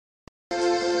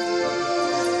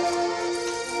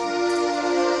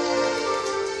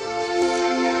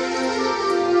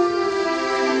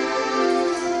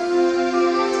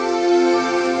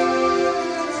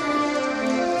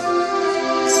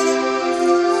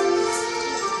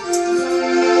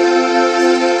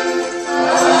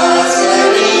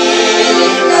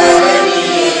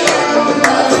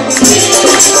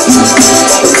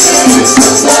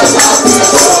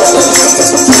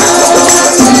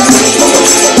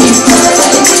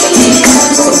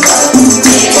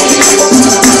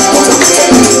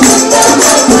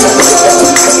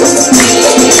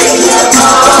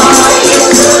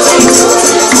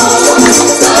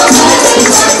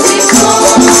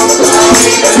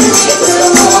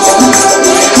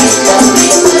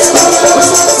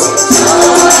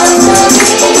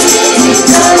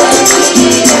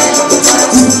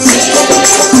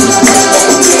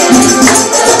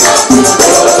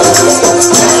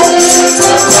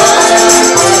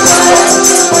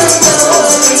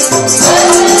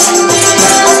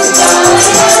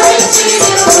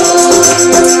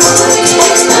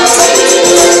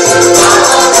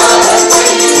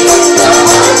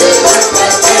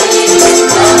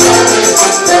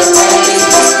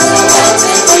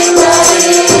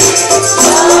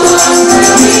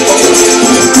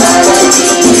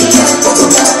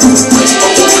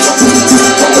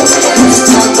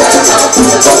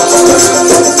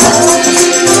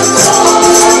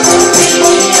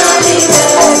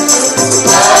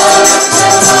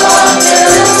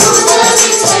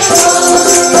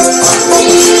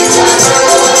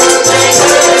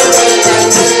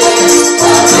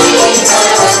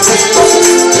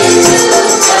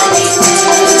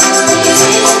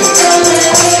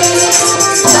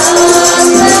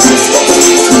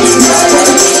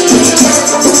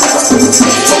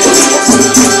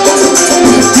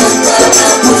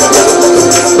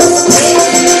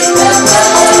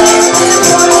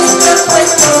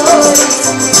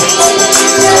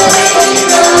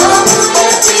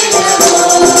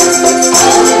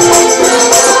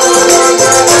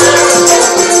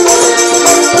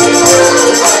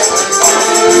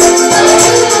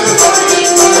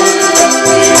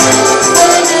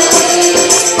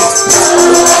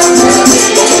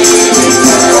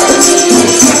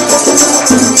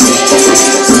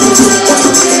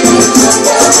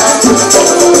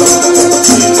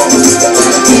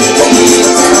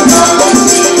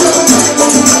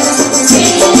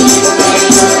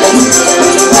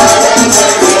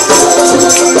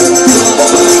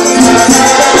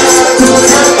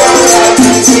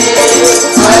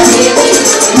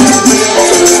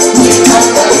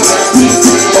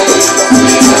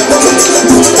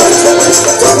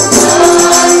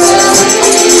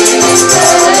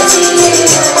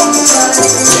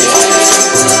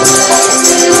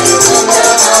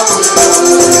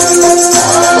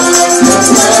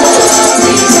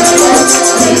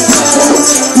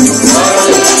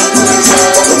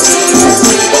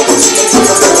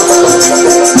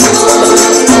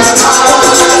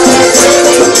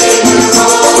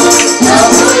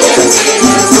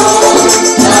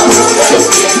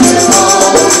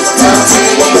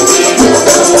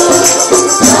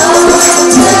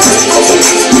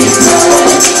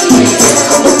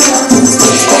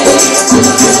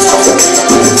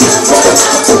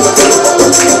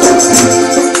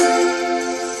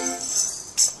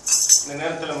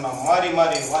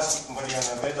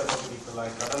வேத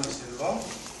பகுதிக்குள்ளாய் கடந்து செல்வோம்.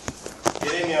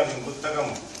 எரேமியாவின்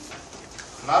புத்தகம்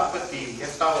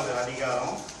 48வது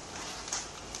அதிகாரம்.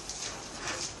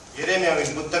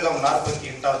 எரேமியாவின் புத்தகம்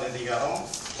 48வது அதிகாரம்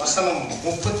வசனம்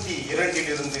 32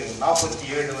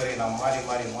 47 வரை நாம் மாறி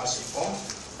மாறி வாசிப்போம்.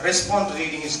 Response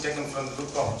reading is taken from the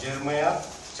book of Jeremiah,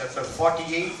 chapter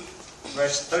 48,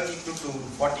 verse 32 to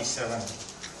 47.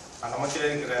 அந்த மத்தியில்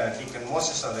இருக்கிற டீக்கன்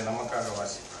மோசஸ் அதை நமக்காக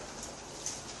வாசிப்பார்.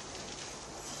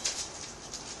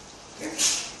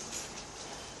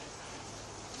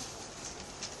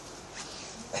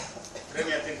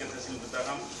 எரேமியா தீர்க்கதரிசியின்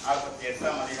புத்தகம்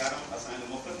 48ஆம் அதிகாரம் வசனங்கள்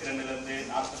 32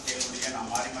 47 முடிய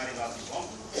நாம் மாறி மாறி வாசிப்போம்.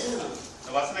 இந்த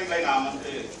வசனங்களை நாம்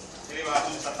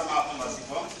தெளிவாகவும் சத்தமாகவும்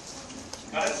வாசிப்போம்.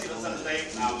 கடைசி வசனத்தை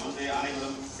நாம்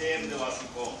அனைவரும் சேர்ந்து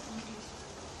வாசிப்போம்.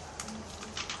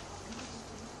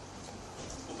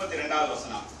 32வது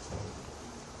வசனம்.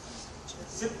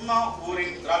 சிப்மா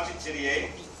ஊரின் திராட்சை செடியை,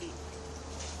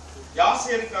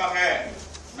 யாசேருக்காக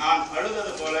நான்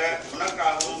அழுதது போல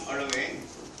உனக்காகவும் அழுவேன்.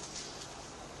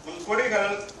 உன்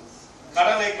கொடிகள்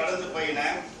கடலை கடந்து போயின,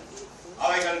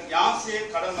 அவைகள்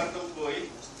யாசேர் கடல் மட்டும் போய்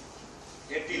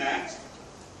எட்டின.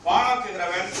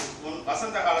 பாழாக்குகிறவன் உன்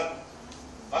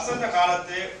வசந்த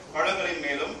காலத்து பழங்களின்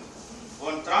மேலும்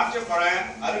உன் திராட்சை பழ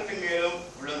அறுப்பின் மேலும்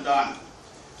விழுந்தான்.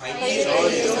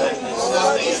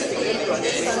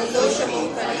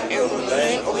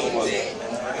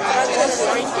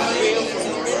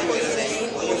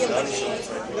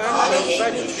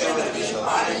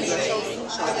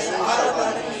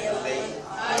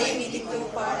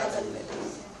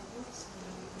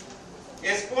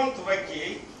 எஸ்போன் துவக்கி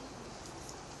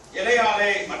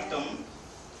இலையாலை மட்டும்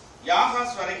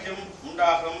யாகாஸ் வரைக்கும்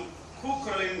உண்டாகும்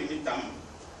கூக்குரலின் நிமித்தம்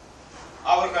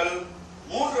அவர்கள்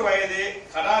 3 வயது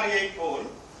கடாரியை போல்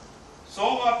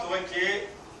சோமா துவக்கி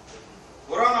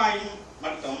உரோனாயும்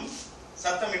மட்டும்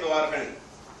சத்தமிடுவார்கள்.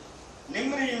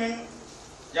 நிம்ரீமின்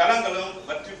ஜலங்களும்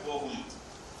வற்றி போகும்.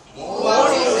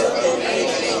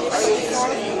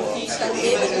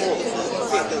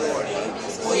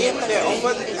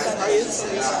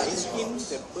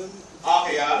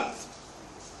 ஆகையால்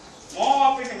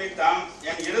மோவாபின் நிமித்தம்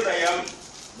என் இருதயம்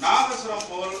நாகசுரம்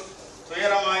போல்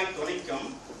துயரமாய் தொனிக்கும்.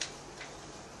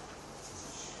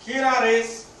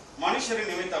 கீராரேஸ்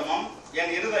மனுஷரின் நிமித்தமும்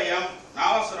என் இருதயம்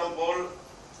நாகசுரம் போல்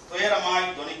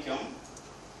துயரமாய் தொனிக்கும்.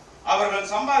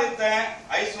 அவர்கள் சம்பாதித்த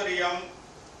ஐஸ்வர்யம்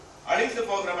அழிந்து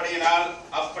போகிறபடியினால்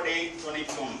அப்படி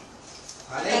தொனிக்கும்.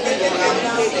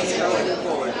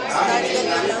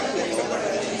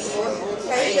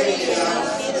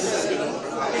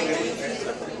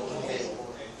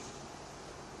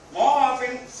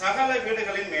 மோவாபின் சகல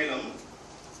வீடுகளின் மேலும்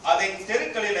அதன்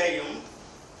தெருக்களிலேயும்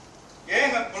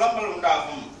ஏக குழம்பல்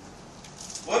உண்டாகும்.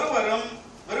 ஒருவரும்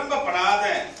விரும்பப்படாத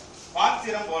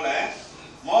பாத்திரம் போல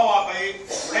மோவாபை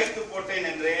உடைத்து போட்டேன்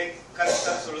என்று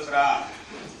கர்த்தர் சொல்கிறார்.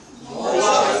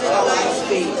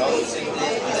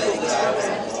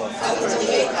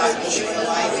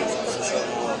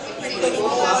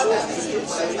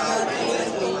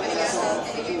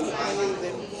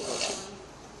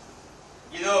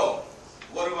 இதோ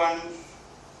ஒருவன்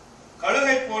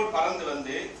கழுகை போல் பறந்து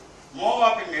வந்து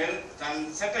மோவாபின் மேல் தன்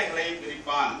செட்டைகளை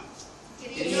விரிப்பான்.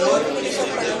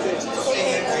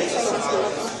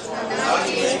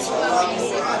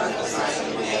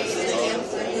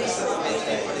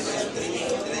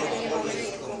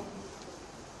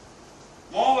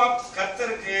 மோவாப்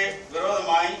கர்த்தருக்கு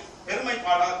விரோதமாய் பெருமை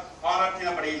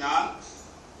பாராட்டினபடியினால்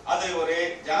அது ஒரு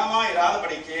ஜனமாய்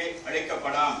இராதபடிக்கு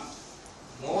அழிக்கப்படும்.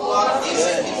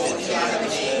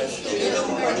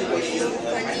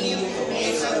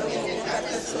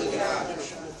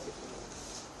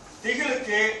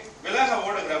 திகிலுக்கு விலக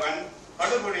ஓடுகிறவன்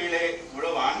படுகொலியிலே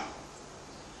விழுவான்.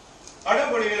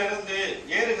 படுகொலியிலிருந்து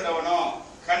ஏறுகிறவனோ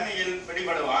கண்ணியில்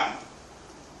பிடிபடுவான்.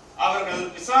 அவர்கள்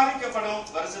விசாரிக்கப்படும்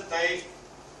வருஷத்தை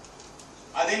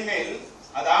அதன் மேல்,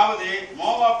 அதாவது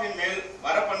மோவாபின் மேல்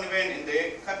வரப்பண்ணுவேன் என்று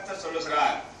கர்த்தர்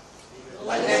சொல்லுகிறார்.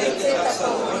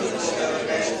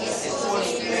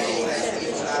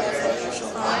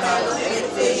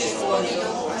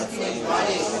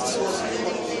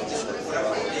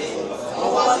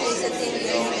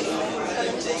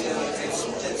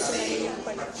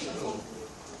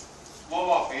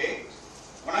 மோவாபே,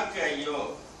 உனக்கு ஐயோ!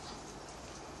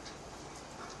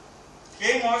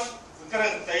 கேமோஷ்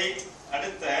விக்கிரகத்தை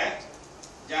அடுத்த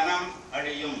ஜனம்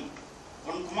அழியும்.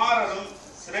 உன் குமாரரும்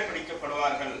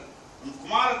சிறைபிடிக்கப்படுவார்கள், உன்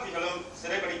குமாரத்திகளும்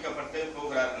சிறைபிடிக்கப்பட்டு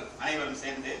போகிறார்கள். அனைவரும்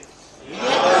சேர்ந்து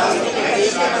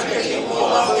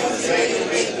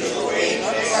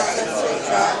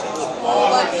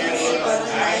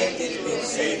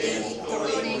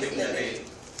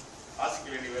வாசிக்க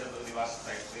வேண்டிய வேறு பகுதி வாசி.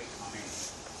 வாசித்தாயிற்று. ஆமென்.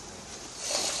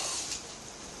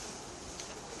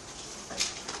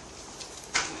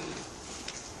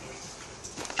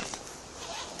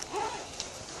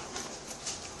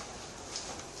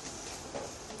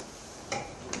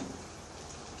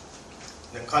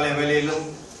 இந்த காலை வேளையிலும்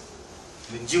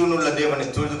இந்த ஜீவனுள்ள தேவனை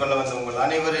தொழுது கொள்ள வந்த உங்கள்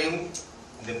அனைவரையும்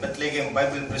இந்த பெத்லகேம்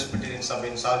பைபிள் பிரெஸ்பிட்டரியன்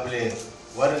சபையின் சார்பிலே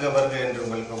வருக வருக என்று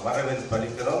உங்களுக்கு வரவேற்பு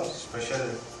அளிக்கிறோம். Special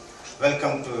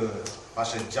welcome to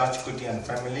pastor George குட்டி அண்ட்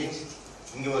ஃபேமிலி.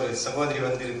 இங்கே ஒரு சகோதரி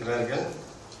வந்திருக்கிறார்கள்.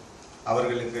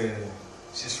 அவர்களுக்கு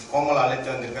சிஸ்டர் கோமல்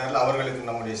அழைத்து வந்திருக்கிறார்கள். அவர்களுக்கு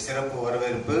நம்முடைய சிறப்பு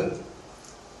வரவேற்பு.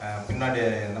 பின்னாடி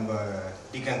நம்ம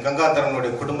டீக்கன்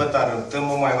கங்காதரனுடைய குடும்பத்தார்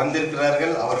திரும்பமாய்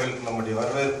வந்திருக்கிறார்கள். அவர்களுக்கு நம்முடைய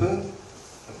வரவேற்பு.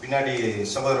 பின்னாடி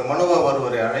சகோதரர் மனோவா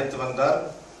ஒருவரை அழைத்து வந்தார்,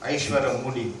 ஐஸ்வர்யா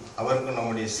மூடி. அவருக்கு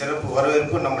நம்முடைய சிறப்பு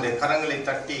வரவேற்பு. நம்முடைய கரங்களை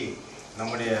தட்டி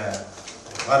நம்முடைய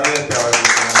வரவேற்பை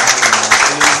அவர்களுக்கு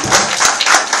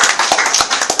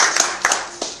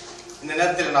இந்த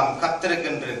நேரத்தில் நாம்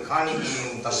கர்த்தருக்கென்று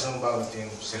காணிக்கையும்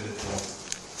தசம்பாவத்தையும் செலுத்துவோம்.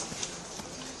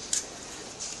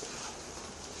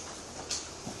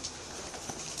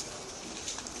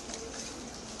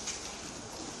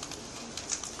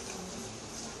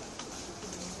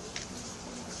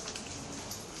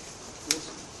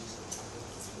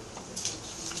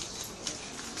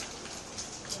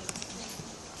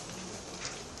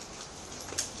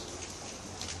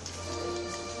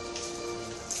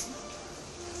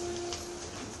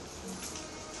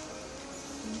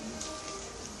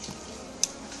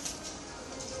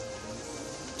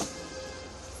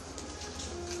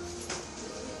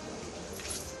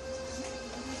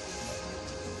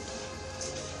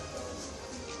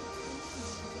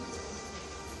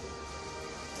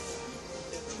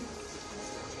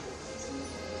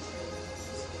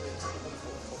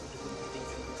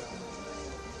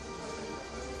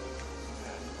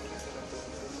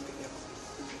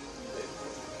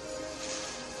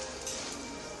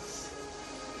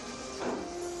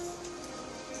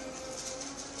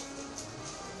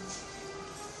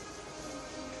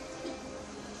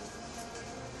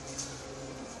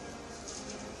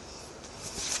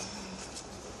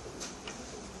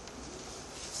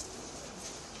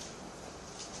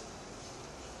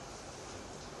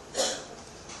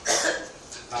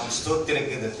 ஸ்தோத்திர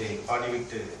கீதத்தை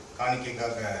பாடிவிட்டு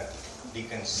காணிக்கைக்காக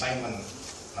டீக்கன் சைமன்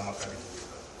நமக்கு அழைக்கிறார்.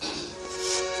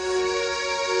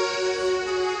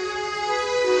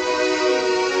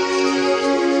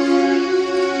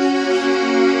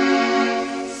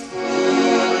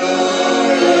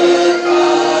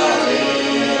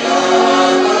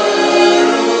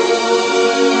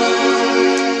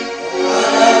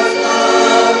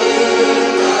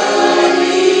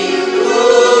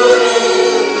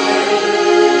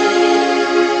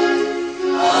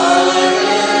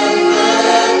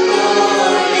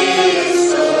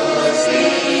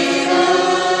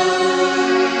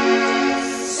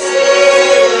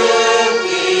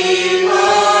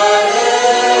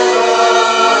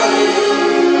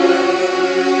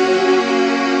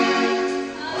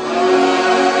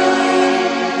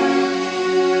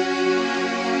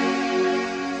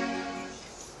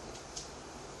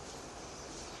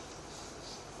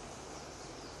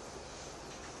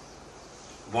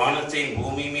 வானத்தையும்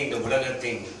பூமியுமே இந்த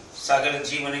உலகத்தையும் சகல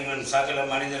ஜீவனங்களும் சகல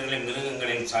மனிதர்களையும்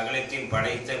மிருகங்களையும் சகலத்தையும்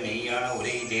படைத்த மெய்யான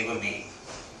ஒரே தெய்வமே,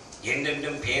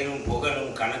 என்றென்றும் பேரும்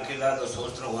புகழும் கணக்கில்லாத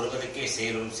சோத்திரம் ஒருவருக்கே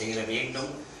சேர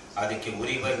வேண்டும். அதுக்கு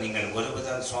உரிவர் நீங்கள்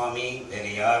ஒருவர்தான் சுவாமி,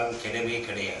 வேறு யாரும் கிடையவே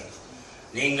கிடையாது.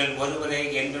 நீங்கள் ஒருவரே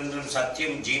என்றென்றும்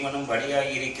சத்தியம் ஜீவனும்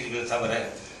வழியாகி இருக்கிறீர்கள் தவிர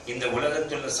இந்த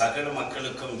உலகத்துள்ள சகல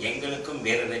மக்களுக்கும் எங்களுக்கும்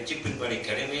வேறு ரட்சிப்பின்படி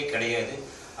கிடையவே கிடையாது.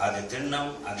 அது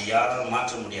திண்ணம், அது யாராலும்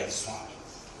மாற்ற முடியாது சுவாமி.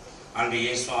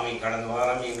 அன்றைய சுவாமி கடந்த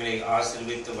வாரம் எங்களை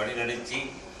ஆசீர்வித்து வழிநடத்தி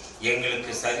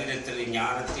எங்களுக்கு சரீரத்தில்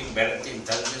ஞானத்தையும் பலத்தையும்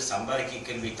தந்து சம்பாதிக்க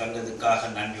கல்வி தந்ததுக்காக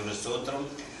நன்றியோட ஸ்தோத்திரம்.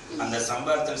 அந்த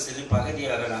சம்பாதத்தில் சிறு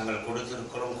பகுதியாக நாங்கள்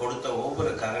கொடுத்திருக்கிறோம். கொடுத்த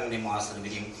ஒவ்வொரு கரங்களையும்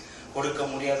ஆசீர்வதியும் கொடுக்க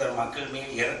முடியாத மக்கள்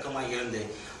மேல் இரக்கமாக இருந்து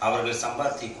அவர்கள்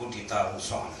சம்பாதத்தை கூட்டி தாரும்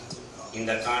சுவாமி.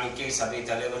 இந்த காணிக்கை சபை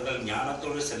தலைவர்கள்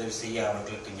ஞானத்தோடு செலவு செய்ய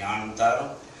அவர்களுக்கு ஞானம்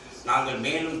தாரும். நாங்கள்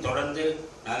மேலும் தொடர்ந்து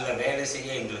நல்ல வேலை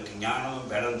செய்ய எங்களுக்கு ஞானமும்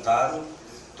பலம் தாரும்.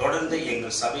 தொடர்ந்து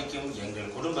எங்கள் சபைக்கும்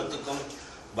எங்கள் குடும்பத்துக்கும்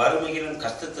வறுமையிலும்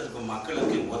கஷ்டத்திற்கும்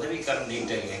மக்களுக்கு உதவிக்கரம்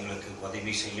நீட்ட எங்களுக்கு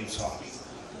உதவி செய்யும் சுவாமி.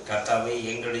 கர்த்தாவே,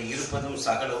 எங்களுடைய இருப்பதும்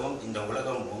சகலவும் இந்த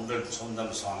உலகம் உங்கள்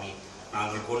சொந்தம் சுவாமி.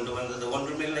 நாங்கள் கொண்டு வந்தது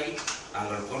ஒன்றுமில்லை,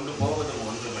 நாங்கள் கொண்டு போவதும்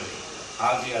ஒன்றுமில்லை.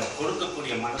 ஆகியால்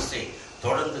கொடுக்கக்கூடிய மனசை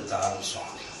தொடர்ந்து தாரும்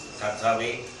சுவாமி.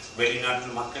 கர்த்தாவே,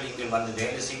 வெளிநாட்டு மக்கள் இங்கே வந்து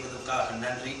வேலை செய்வதற்காக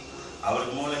நன்றி.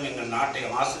 அவர்கள் மூலம் எங்கள் நாட்டை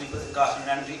ஆசிரிப்பதற்காக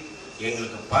நன்றி.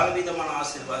 எங்களுக்கு பலவிதமான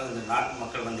ஆசீர்வாதம் இந்த நாட்டு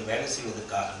மக்கள் வந்து வேலை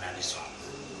செய்வதற்காக நன்றி சுவாமி.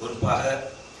 குறிப்பாக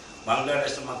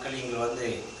பங்களாதேஷ் மக்கள் இங்கே வந்து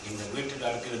இந்த வீட்டில்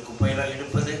அடுக்கிற குப்பையெல்லாம்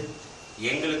எடுப்பது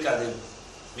எங்களுக்கு அது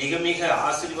மிக மிக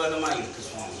ஆசீர்வாதமாக இருக்குது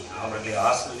சுவாமி. அவர்களை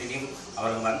ஆசீர்வதியும்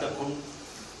அவர்கள்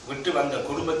விட்டு வந்த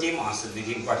குடும்பத்தையும்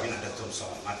ஆசீர்வதியும் வழி நடத்தும்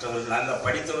சுவாமி. மற்றவர்கள் நல்ல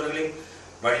படித்தவர்களையும்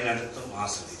வழி நடத்தும்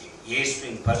ஆசீர்வதியும்.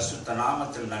 இயேசுவின் பரிசுத்த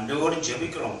நாமத்தில் நன்றியோடு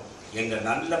ஜெபிக்கிறோம் எங்கள்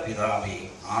நல்ல பிதாவே.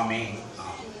 ஆமென்.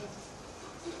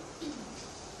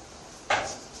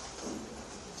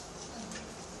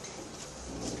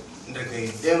 இன்றைக்கு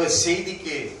தேவ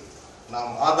செய்திக்கு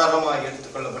நாம் ஆதாரமாக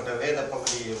எடுத்துக்கொள்ளப்பட்ட வேத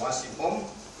பகுதியை வாசிப்போம்.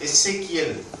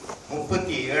 எசேக்கியேல்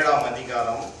 37ஆம்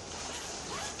அதிகாரம்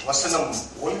வசனம்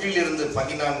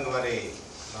 1-14 வரை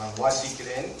நான்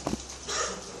வாசிக்கிறேன்.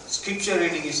 Scripture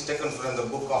reading is taken from the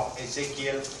book of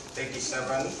Ezekiel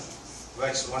 37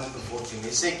 verse 1-14.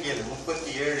 எசேக்கியேல்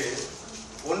 37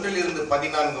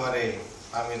 1-14 வரை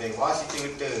நாம் இதை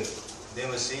வாசித்துவிட்டு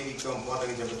தேவ செய்திக்கும் போதக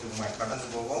ஜெபத்துக்குமாய் கடந்து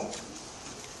போவோம்.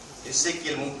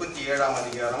 எசேக்கியேல் 37ஆம்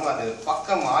அதிகாரம், அது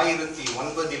பக்கம்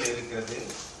 1009 இருக்கிறது.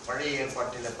 பழைய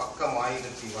ஏற்பாட்டில் பக்கம்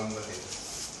 1009.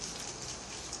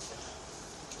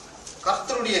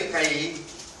 கர்த்தருடைய கை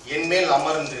என் மேல்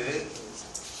அமர்ந்து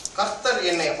கர்த்தர்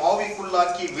என்னை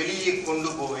ஆவிக்குள்ளாக்கி வெளியே கொண்டு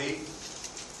போய்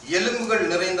எலும்புகள்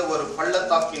நிறைந்த ஒரு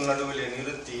பள்ளத்தாக்கின் நடுவிலே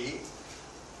நிறுத்தி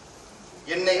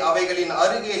என்னை அவைகளின்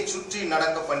அருகே சுற்றி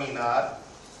நடக்க பண்ணினார்.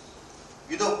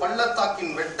 இதோ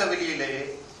பள்ளத்தாக்கின் வெட்ட வெளியிலே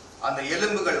அந்த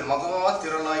எலும்புகள் மகா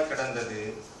திரளாய் கிடந்தது.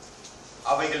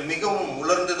 அவைகள் மிகவும்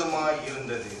உலர்ந்ததுமாய்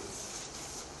இருந்தது.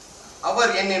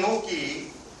 அவர் என்னை நோக்கி,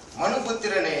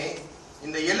 மனுபுத்திரனே,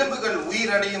 இந்த எலும்புகள்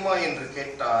உயிரடையுமா என்று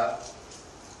கேட்டார்.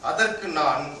 அதற்கு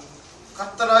நான்,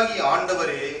 கர்த்தராகி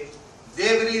ஆண்டவரே,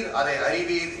 தேவரீர் அதை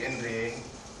அறிவீர் என்றேன்.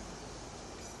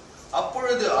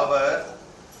 அப்பொழுது அவர்,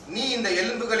 நீ இந்த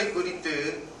எலும்புகளை குறித்து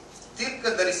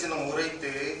தீர்க்க தரிசனம்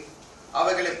உரைத்து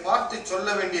அவைகளை பார்த்து சொல்ல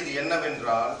வேண்டியது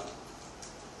என்னவென்றால்,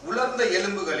 உலர்ந்த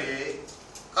எலும்புகளே,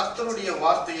 கர்த்தருடைய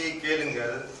வார்த்தையை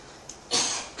கேளுங்கள்.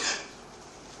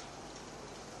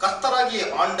 கர்த்தராகிய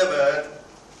ஆண்டவர்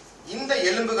இந்த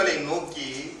எலும்புகளை நோக்கி,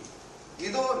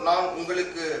 இதோ நான்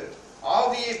உங்களுக்கு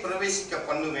ஆவியை பிரவேசிக்க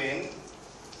பண்ணுவேன்,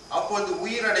 அப்போது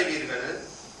உயிரடைவீர்கள்.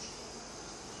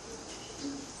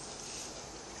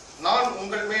 நான்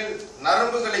உங்கள் மேல்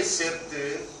நரம்புகளை சேர்த்து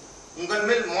உங்கள்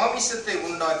மேல் மாமிசத்தை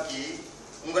உண்டாக்கி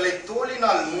உங்களை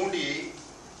தோலினால் மூடி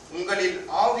உங்களில்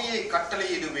ஆவியை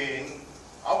கட்டளையிடுவேன்.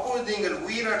 அப்பொழுது நீங்கள்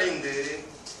உயிரடைந்து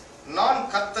நான்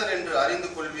கர்த்தர் என்று அறிந்து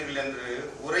கொள்வீர்கள் என்று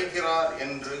உரைக்கிறார்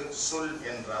என்று சொல்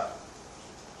என்றார்.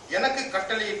 எனக்கு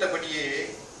கட்டளையிட்டபடியே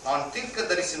நான் தீர்க்க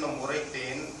தரிசனம்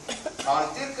உரைத்தேன்.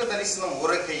 நான் தீர்க்க தரிசனம்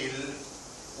உரைக்கையில்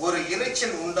ஒரு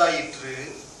இரைச்சல் உண்டாயிற்று.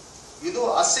 இதோ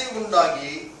அசை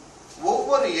உண்டாகி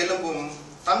ஒவ்வொரு எலும்பும்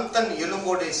தன் தன்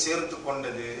எலும்போடு சேர்த்து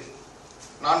கொண்டது.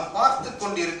 நான் பார்த்து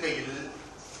கொண்டிருக்கையில்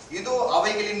இதோ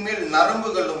அவைகளின் மேல்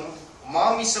நரம்புகளும்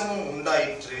மாமிசமும்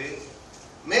உண்டாயிற்று.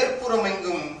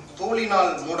 மேற்புறமெங்கும்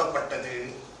தோலினால் மூடப்பட்டது.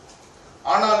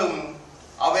 ஆனாலும்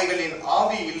அவைகளின்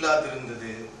ஆவி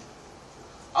இல்லாதிருந்தது.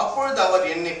 அப்பொழுது அவர்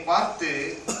என்னை பார்த்து,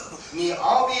 நீ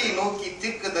ஆவியை நோக்கி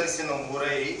தீர்க்க தரிசனம்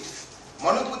உரை.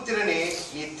 மனுபுத்திரனே,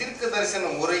 நீ தீர்க்க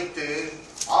தரிசனம் உரைத்து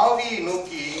ஆவியை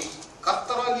நோக்கி,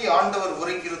 கர்த்தராகி ஆண்டவர்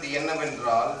உரைக்கிறது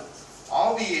என்னவென்றால்,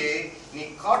 ஆவியே, நீ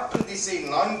காற்று திசை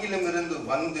 4 இருந்து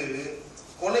வந்து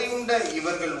கொலையுண்ட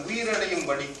இவர்கள் உயிரடையும்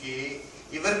படிக்கு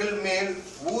இவர்கள் மேல்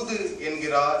ஊது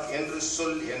என்கிறார் என்று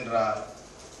சொல் என்றார்.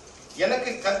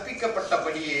 எனக்கு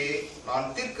கற்பிக்கப்பட்டபடியே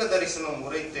நான் தீர்க்க தரிசனம்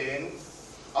உரைத்தேன்.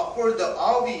 அப்பொழுது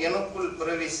ஆவி எனக்குள்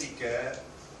பிரவேசிக்க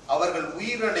அவர்கள்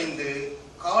உயிரடைந்து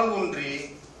கால் ஊன்றி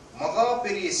மகா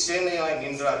பெரிய சேனையாய்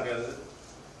நின்றார்கள்.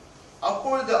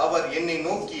 அப்பொழுது அவர் என்னை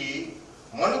நோக்கி,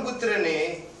 மனுபுத்திரனே,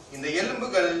 இந்த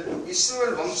எலும்புகள்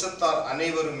இஸ்ரவேல் வம்சத்தார்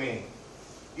அனைவருமே.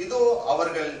 இதோ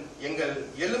அவர்கள், எங்கள்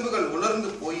எலும்புகள் உலர்ந்து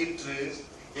போயிற்று,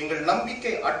 எங்கள்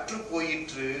நம்பிக்கை அற்று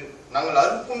போயிற்று, நாங்கள்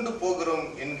அறுப்புண்டு போகிறோம்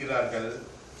என்கிறார்கள்.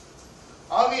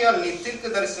 ஆகையால் நீ தீர்க்க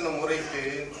தரிசனம் உரைத்து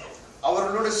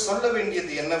அவர்களோடு சொல்ல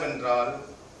வேண்டியது என்னவென்றால்,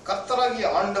 கர்த்தராகிய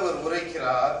ஆண்டவர்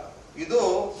உரைக்கிறார், இதோ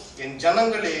என்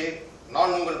ஜனங்களே,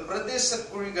 நான் உங்கள் பிரேத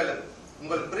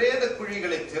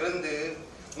குழிகளை திறந்து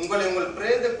உங்களை உங்கள்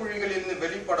பிரேத குழிகளிலிருந்து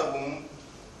வெளிப்படவும்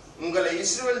உங்களை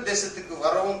இஸ்ரவேல் தேசத்துக்கு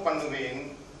வரவும் பண்ணுவேன்.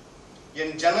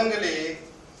 என் ஜனங்களே,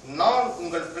 நான்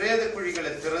உங்கள் பிரேத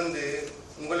குழிகளை திறந்து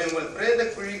உங்களை உங்கள் பிரேத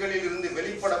குழிகளில் இருந்து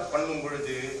வெளிப்பட பண்ணும்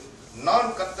பொழுது நான்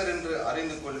கர்த்தர் என்று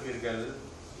அறிந்து கொள்வீர்கள்.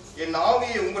 என்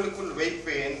ஆவியை உங்களுக்குள்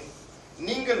வைப்பேன்,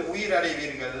 நீங்கள் உயிர்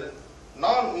அடைவீர்கள்.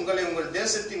 நான் உங்களை உங்கள்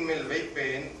தேசத்தின் மேல்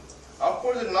வைப்பேன்,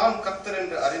 அப்பொழுது நான் கர்த்தர்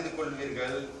என்று அறிந்து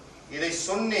கொள்வீர்கள். இதை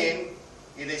சொன்னேன்,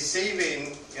 இதை செய்வேன்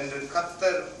என்று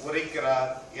கர்த்தர் உரைக்கிறார்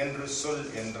என்று சொல்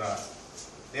என்றார்.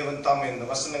 தேவன் தாமே இந்த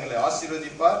வசனங்களை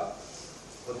ஆசீர்வதிப்பார்.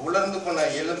 ஒரு உலர்ந்து போன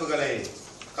எலும்புகளை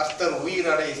கர்த்தர்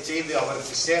உயிரடை செய்து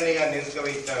அவருக்கு சேனையா நிற்க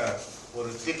வைத்த ஒரு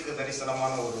தீர்க்க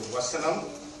தரிசனமான ஒரு வசனம்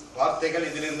வார்த்தைகள்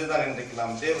இதிலிருந்து தான் இன்றைக்கு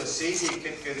நாம் தேவ செய்தியை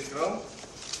கேட்க இருக்கிறோம்.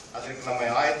 அதற்கு நம்மை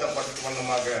ஆயத்தப்படுத்தும்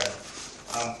வண்ணமாக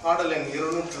நாம் பாடல் எண்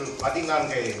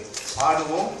 214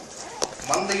 பாடுவோம்.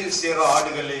 மந்தையில் சேர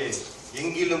ஆடுகளே,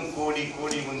 எங்கிலும் கோடி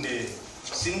கோடி உண்டு,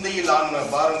 சிந்தையில் ஆன்ம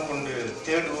பாரம் கொண்டு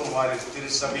தேடுவோம் வாரி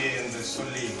திருச்சபையை என்று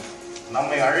சொல்லி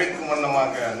நம்மை அழைக்கும்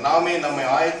வண்ணமாக, நாமே நம்மை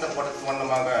ஆயத்தப்படுத்தும்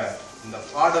வண்ணமாக இந்த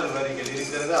பாடல் வரிகள்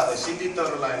இருக்கிறது. அதை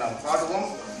சிந்தித்தவர்களாய் நாம் பாடுவோம்.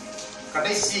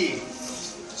 கடைசி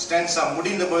ஸ்டான்ஸா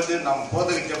முடிந்த பொழுது நாம்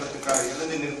போதக ஜபத்துக்காக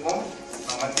எழுந்து நிற்போம்.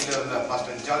 நம் மத்தியில் உள்ள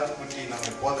பாஸ்டர் ஜார்ஜ் குட்டி நம்மை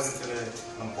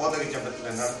நம் போதக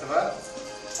ஜபத்தில் நடத்துவார்.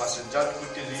 பாஸ்டர் ஜார்ஜ்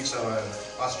குட்டி லீட்ஸ் அவர்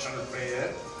பாஸ்டரல்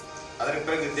பிரேயர். அதற்கு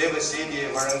பிறகு தேவ செய்தியை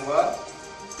வழங்குவார்.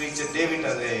 பிரீச்சர் டேவிட்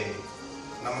அதை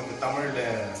நமக்கு தமிழில்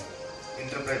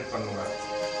இன்டர்பிரேட் பண்ணுவார்.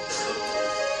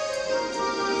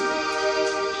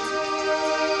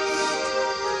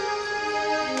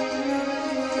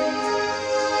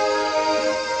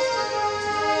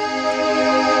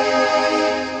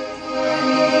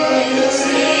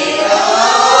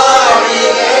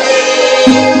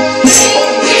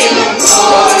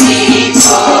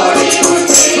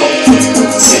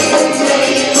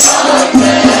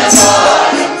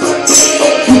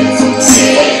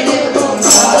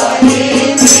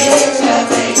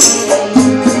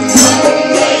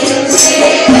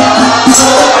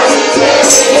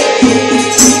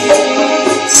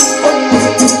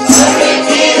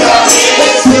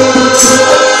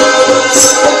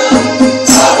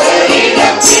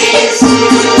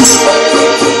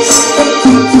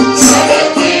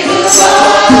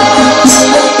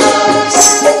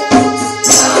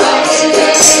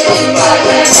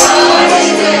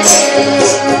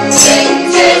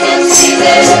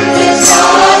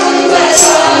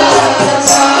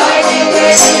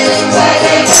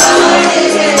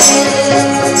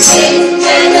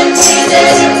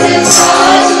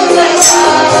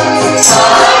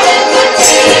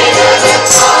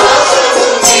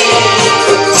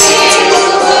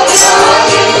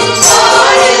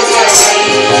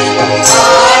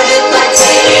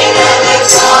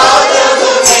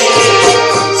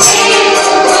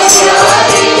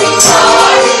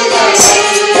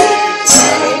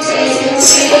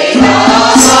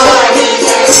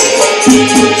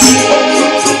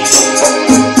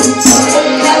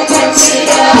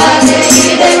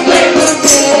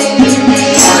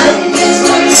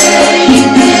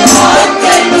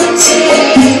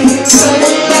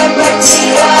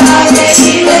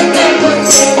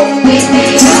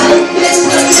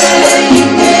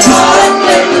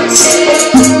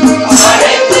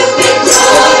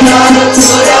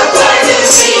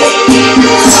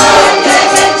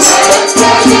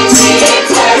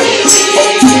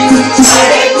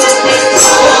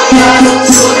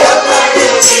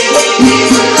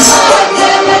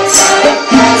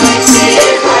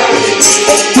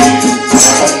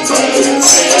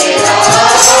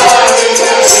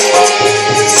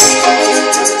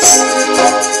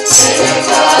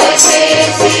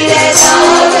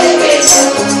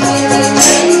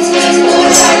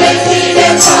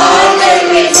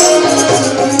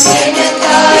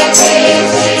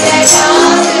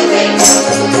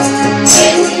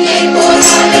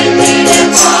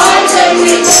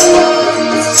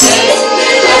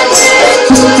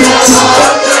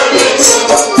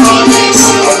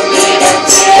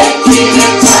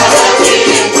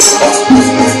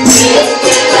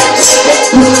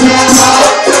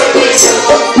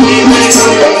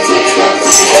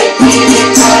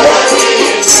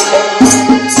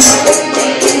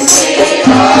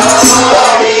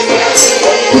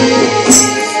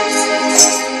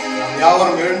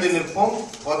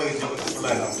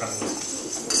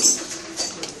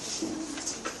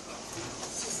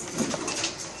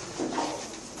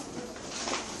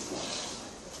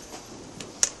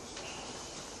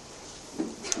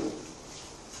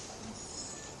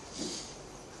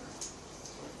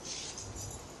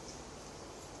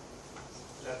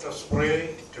 Let us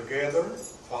pray together.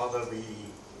 Father, we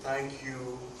thank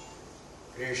you,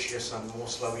 gracious and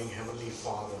most loving Heavenly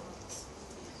Father.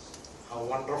 How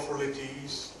wonderful it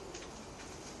is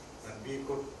that we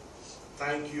could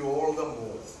thank you all the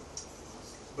more,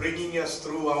 bringing us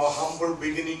through our humble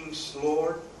beginnings,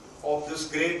 Lord, of this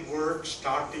great work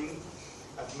starting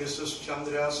at Mrs.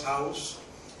 Chandra's house.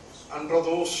 Under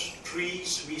those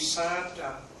trees we sat,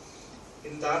 and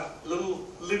in that little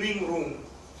living room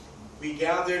we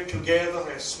gathered together,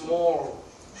 a small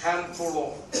handful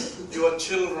of your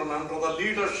children under the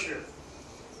leadership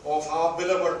of our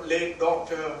beloved late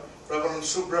Dr. Reverend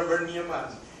Subramaniam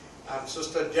and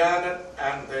Sister Janet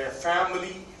and their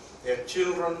family, their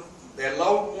children, their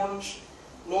loved ones.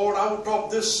 Lord, out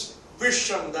of this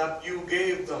vision that you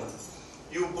gave them,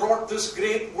 you brought this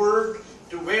great word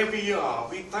to where we are.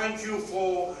 We thank you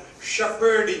for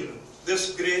shepherding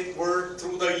this great word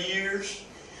through the years.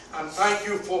 And thank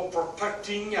you for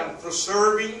protecting and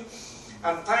preserving.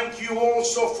 And thank you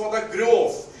also for the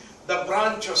growth. The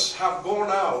branches have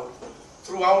gone out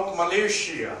throughout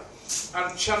Malaysia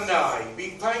and Chennai.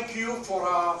 We thank you for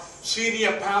our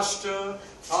senior pastor,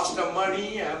 Pastor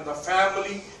Mani, and the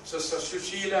family, Sister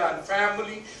Sushila and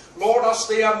family. Lord, as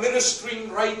they are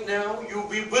ministering right now, you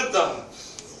be with them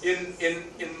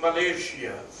in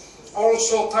Malaysia.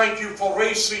 Also, thank you for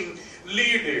raising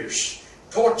leaders,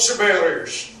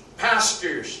 torchbearers,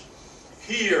 pastors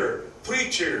here,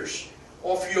 preachers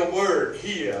of your word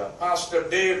here, Pastor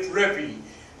Dave Revi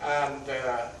and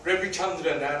Revi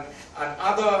Chandran and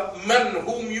other men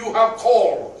whom you have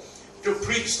called to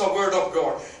preach the word of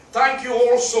God. Thank you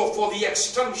also for the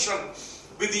extension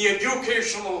with the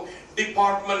educational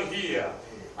department here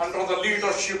under the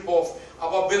leadership of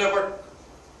our beloved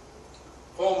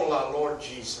Komala, Lord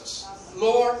Jesus.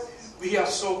 Lord, we are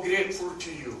so grateful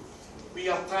to you. We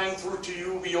are thankful to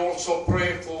you. We also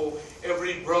pray for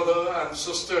every brother and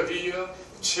sister here,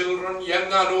 children,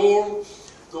 young and old,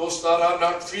 those that are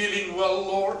not feeling well,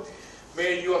 Lord.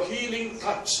 May your healing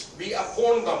touch be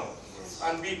upon them.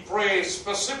 And we pray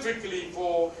specifically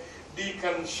for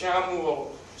Deacon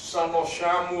Samuel, son of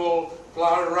Samuel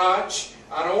Clararaj.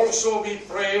 And also we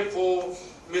pray for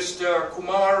Mr.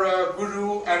 Kumar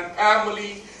Guru and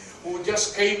family who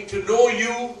just came to know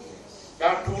you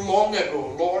not too long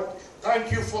ago, Lord.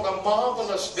 Thank you for the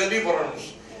marvelous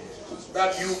deliverance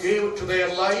that you gave to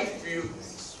their life. You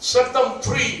set them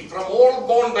free from all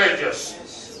bondages.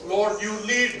 Lord, you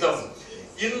lead them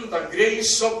in the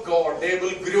grace of God. They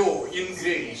will grow in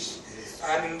grace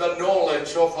and in the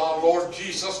knowledge of our Lord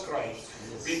Jesus Christ.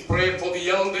 We pray for the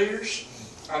elders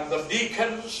and the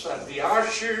deacons and the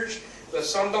ushers, the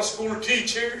Sunday school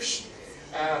teachers,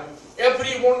 and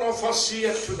every one of us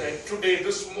here today,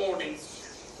 this morning.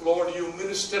 Lord, you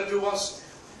minister to us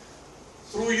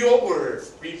through your word.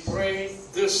 We pray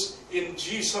this in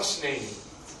Jesus' name.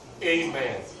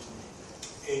 Amen.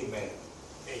 Amen.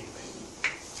 Amen.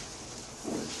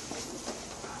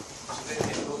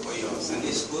 For your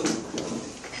Sunday school.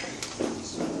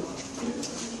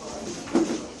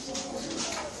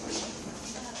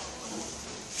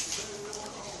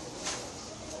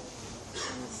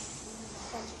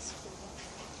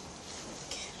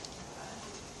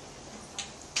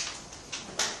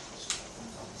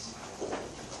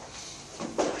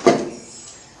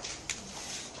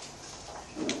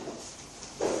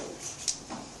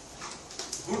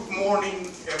 Morning,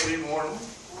 everyone.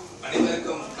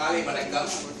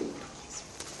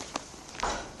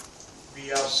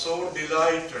 We are so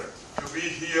delighted to be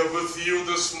here with you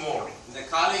this morning.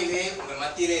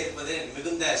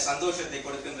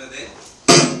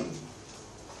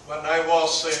 When I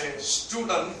was a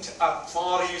student at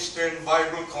Far Eastern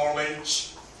Bible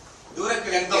College in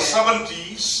the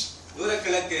 70s,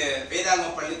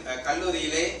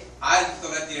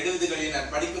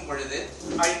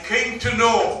 I came to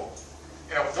know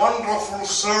a wonderful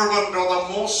servant of the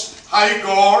Most High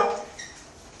God,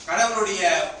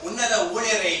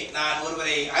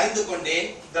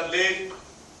 the late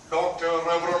Dr.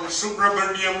 Reverend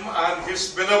Subramaniam and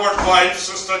his beloved wife,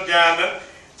 Sister Janet,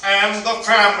 and the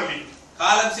family,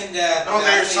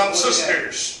 brothers and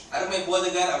sisters.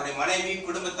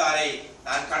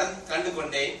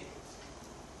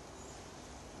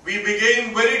 We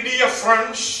became very dear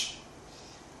friends,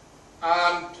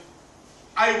 and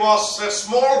I was a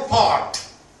small part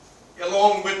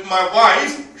along with my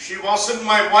wife. She wasn't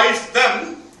my wife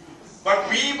then, but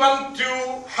we went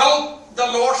to help the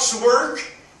Lord's work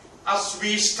as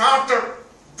we started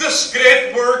this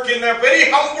great work in a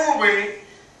very humble way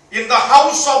in the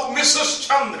house of Mrs.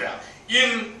 Chandra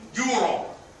in Europe.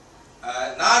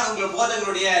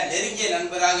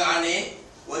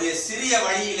 ஒரு சிறிய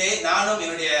வழியிலே நானும்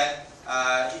என்னுடைய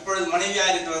இப்பொழுது மனைவியா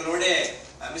இருக்கிறவர்களோட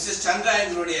Mrs Chandra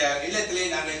எங்களுடைய இல்லத்திலே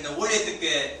நாங்கள் இந்த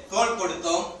ஊழியத்துக்கு தோள்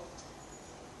கொடுத்தோம்.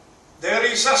 There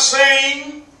is a saying,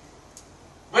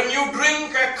 when you drink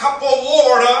a cup of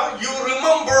water, you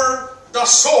remember the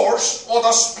source or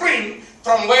the spring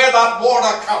from where that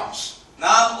water comes.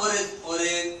 நாம் ஒரு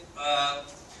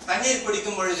தண்ணீர்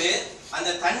குடிக்கும் பொழுது அந்த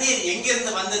தண்ணீர்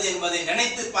எங்கிருந்து வந்தது என்பதை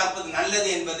நினைத்து பார்ப்பது நல்லது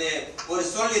என்பது ஒரு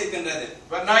சொல் இருக்கின்றது.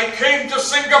 When I came to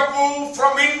Singapore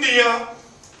from India,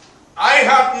 I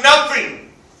had nothing,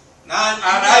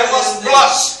 and I was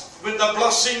blessed with the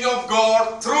blessing of God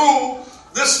through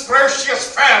this precious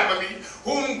family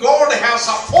whom God has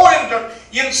appointed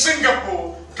in Singapore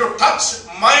to touch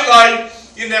my life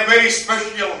in a very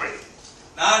special way.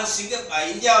 நான்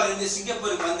இந்தியாவிலிருந்து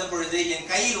சிங்கப்பூருக்கு வந்த பொழுது என்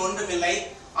கையில் ஒன்றுமில்லை.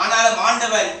 ஆனாலும்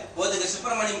ஆண்டவர் போதகர்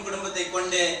சுப்பிரமணியம் குடும்பத்தை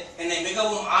கொண்டு என்னை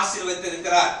மிகவும்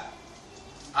ஆசீர்வதித்திருக்கிறார்.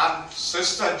 And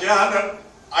Sister Janet,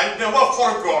 I never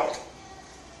forgot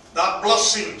the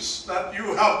blessings that you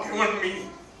have given me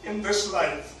in this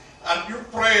life. And you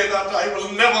pray that I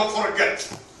will never forget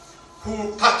who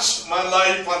touched my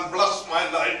life and blessed my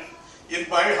life in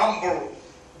my humble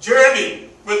journey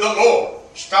with the Lord,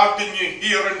 starting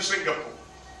here in Singapore.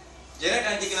 Janet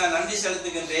ஆண்டிக்கு நான் நன்றி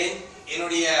செலுத்துகின்றேன்.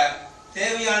 என்னுடைய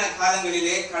தேவையான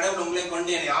காலங்களிலே கடவுள் உங்களை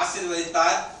கொண்டு என்னை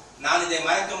ஆசீர்வதித்தார். நான் இதை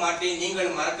மறக்க மாட்டேன், நீங்கள்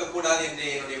மறக்க கூடாது என்று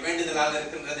என்னுடைய வேண்டுதலாக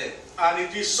இருக்கின்றது. And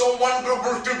it is so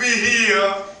wonderful to be here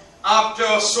after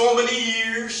so many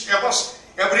years.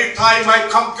 Every time I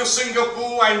come to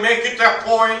Singapore, I make it a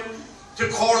point to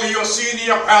call your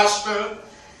senior pastor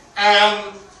and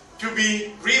to be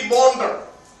rebonded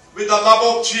with the love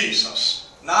of Jesus.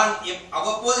 நான்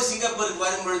அவ்வப்போது சிங்கப்பூருக்கு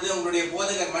வரும் பொழுது உங்களுடைய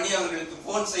போதகர் மணி அவர்களுக்கு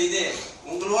phone செய்து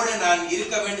உங்களோடு நான்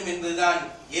இருக்க வேண்டும் என்பதுதான்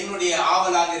என்னுடைய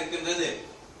ஆவலாக இருக்கின்றது.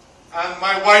 And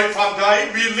my wife and I,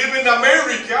 we live in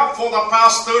America for the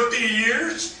past 30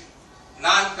 years.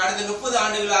 நான் கடந்த 30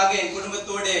 ஆண்டுகளாக என்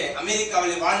குடும்பத்தோடு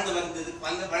அமெரிக்காவில் வாழ்ந்து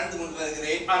கொண்டு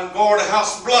வருகிறேன். And God has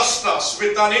blessed us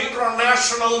with an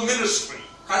international ministry.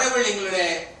 கடவுள் எங்களுடைய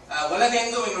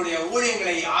உலகெங்கும் எங்களுடைய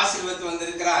ஊழியங்களை ஆசீர்வதித்து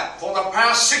வந்திருக்கிறார். For the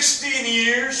past 16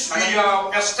 years, we have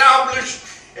established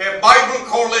a Bible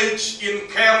college in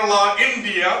Kerala,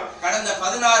 India. கடந்த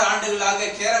 16 ஆண்டுகளாக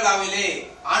கேரளாவிலே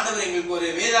ஆண்டவர் எங்களுக்கு ஒரு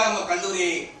வேதாகம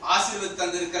கல்லூரியை ஆசீர்வதித்து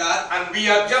தந்திருக்கிறார். And we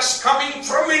are just coming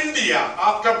from India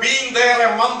after being there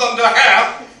a month and a half,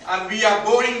 and we are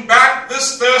going back this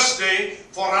Thursday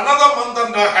for another month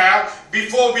and a half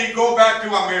before we go back to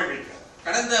America.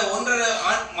 கடந்த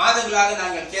 1.5 மாதங்களாக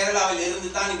நாங்கள் கேரளாவில் இருந்து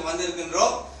தான் இங்கு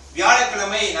வந்திருக்கின்றோம்.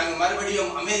 வியாழக்கிழமை நாங்கள்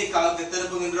மறுபடியும் அமெரிக்காவுக்கு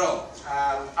திரும்புகின்றோம்.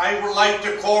 I would like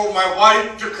to call my wife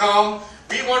to come.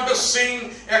 We want to sing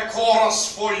a chorus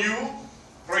for you.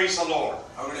 Praise the Lord.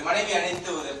 அவருடைய மனைவி அழைத்து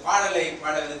ஒரு பாடலை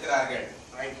பாட இருக்கிறார்கள்.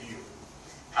 Thank you.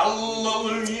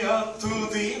 Hallelujah to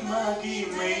the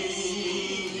மகிமை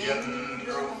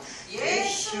என்றும்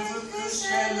இயேசுவுக்கு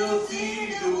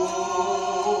செலுத்திடுவோம்.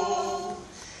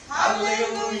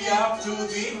 Hallelujah to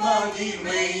the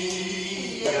மகிமை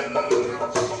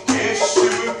என்றும்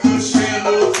இயேசுவுக்கு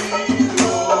செலுத்திடுவோம்.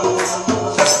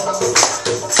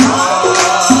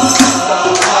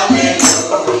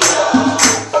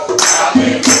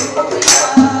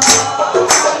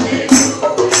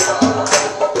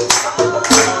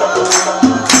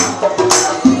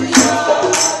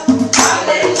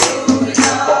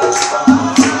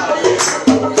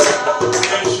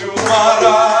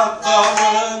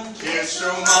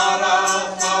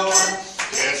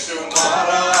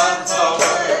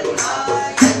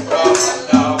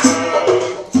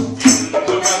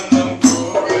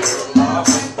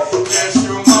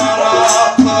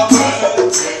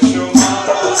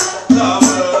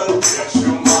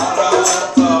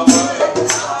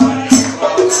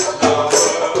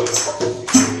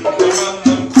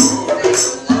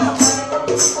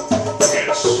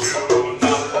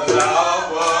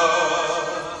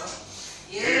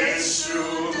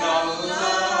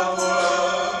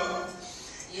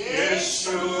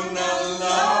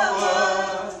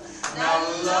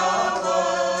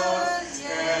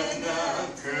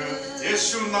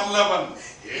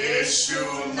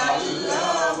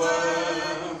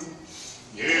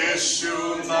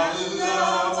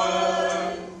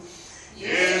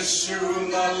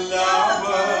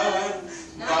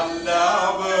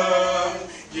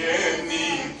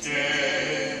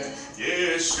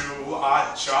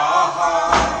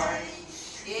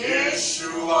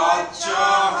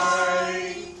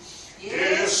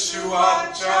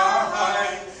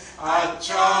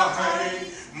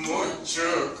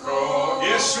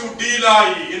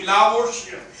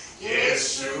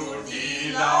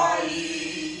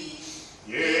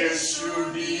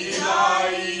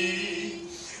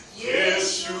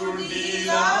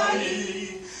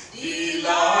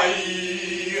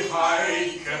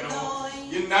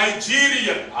 In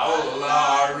Nigerian,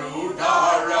 Allah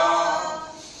Rudara,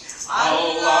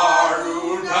 Allah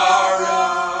Rudara,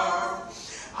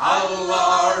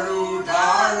 Allah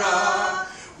Rudara,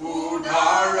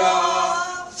 Udara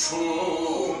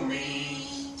Fumi,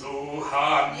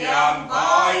 Tuhan yang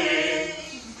baik,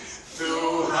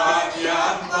 Tuhan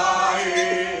yang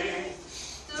baik,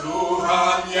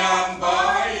 Tuhan yang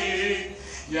baik,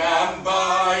 yang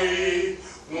baik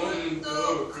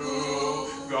untukku.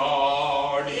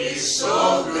 God is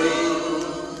so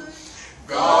good,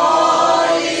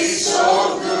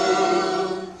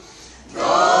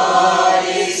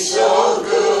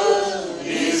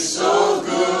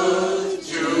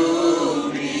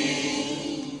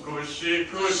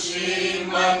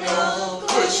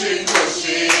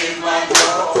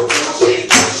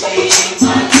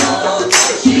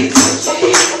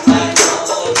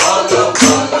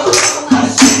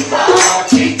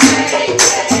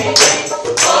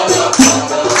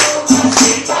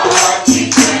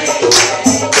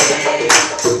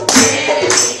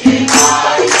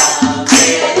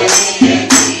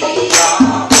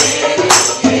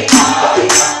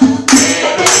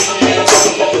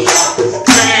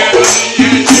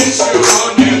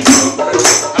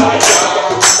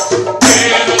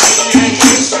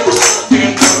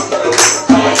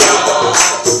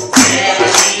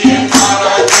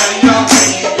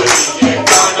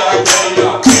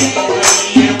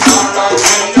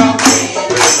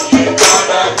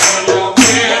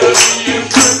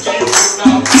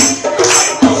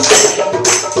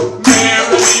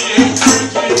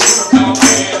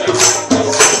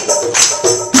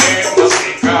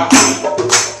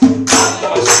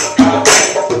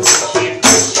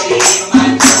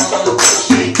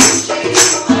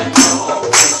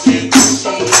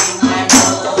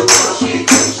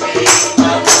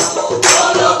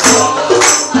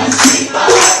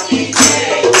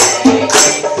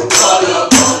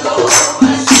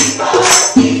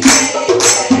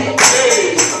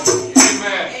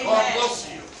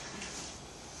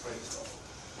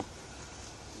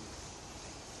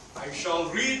 shall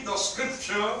read the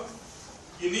scripture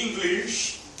in English,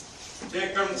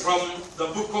 taken from the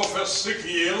book of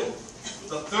Ezekiel,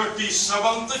 the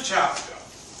 37th chapter.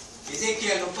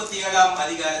 எசேக்கியேல் 37ஆம்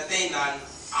அதிகாரத்தை நான்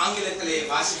ஆங்கிலத்திலே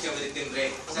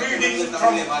வாசிக்கவிருக்கின்றேன்.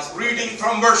 Reading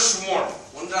from verse 1.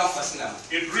 ஒன்றாம் வசனம்.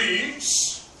 It reads,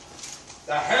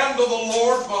 "The hand of the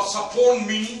Lord was upon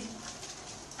me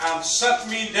and set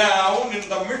me down in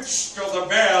the midst of the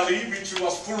valley which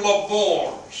was full of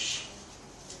thorns.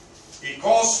 He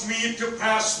caused me to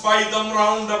pass by them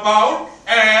round about,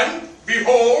 and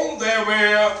behold, there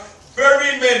were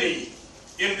very many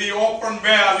in the open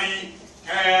valley,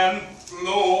 and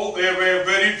lo, they were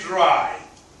very dry.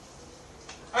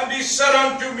 And he said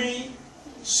unto me,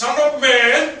 Son of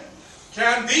man,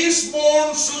 can these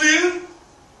bones live?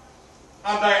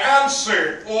 And I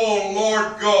answered, O Lord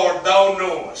God, thou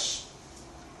knowest.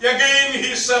 Again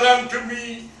he said unto me,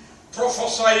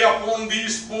 Prophesy upon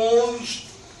these bones,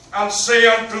 and say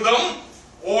unto them,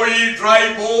 O ye dry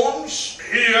bones,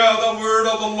 hear the word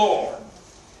of the Lord.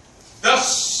 Thus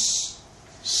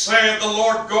saith the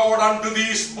Lord God unto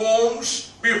these bones,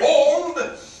 Behold,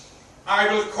 I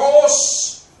will cause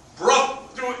breath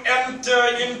to enter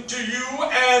into you,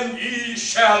 and ye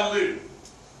shall live.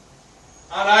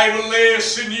 And I will lay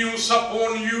sinews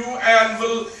upon you, and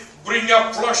will bring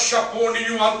up flesh upon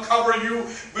you, and cover you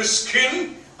with skin,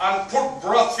 and put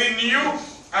breath in you,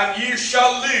 and ye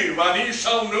shall live, and ye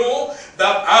shall know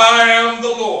that I am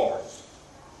the Lord.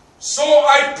 So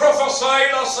I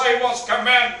prophesied as I was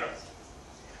commanded.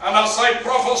 And as I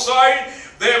prophesied,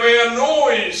 there were a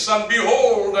noise, and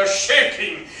behold, a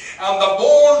shaking, and the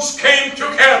bones came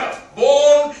together,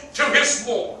 bone to his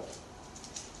bone.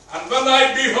 And when I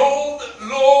behold,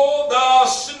 lo, the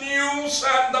sinews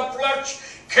and the flesh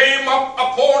came up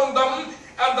upon them,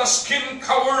 and the skin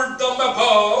covered them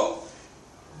above,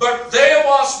 but there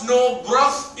was no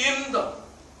breath in them.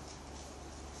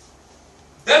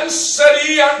 Then said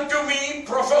he unto me,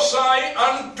 Prophesy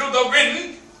unto the wind,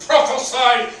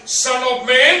 prophesy, Son of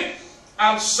man,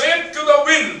 and said to the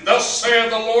wind, Thus saith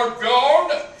the Lord God,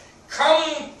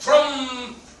 Come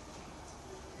from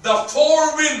the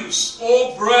four winds,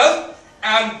 O breath,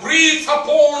 and breathe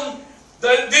upon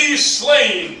these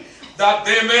slain, that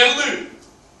they may live.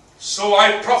 So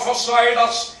I prophesied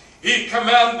as he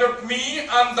commanded me,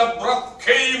 and the breath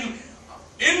came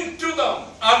into them,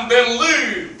 and they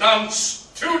lived, and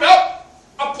stood up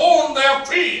upon their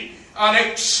feet, an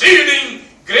exceeding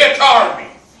great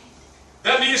army.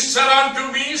 Then he said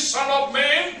unto me, Son of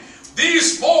man,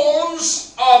 these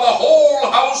bones are the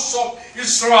whole house of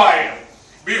Israel.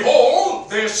 Behold,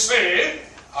 they say,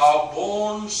 Our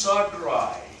bones are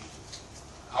dry.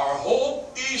 Our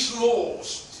hope is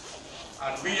lost,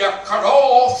 and we are cut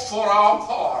off for our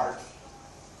part.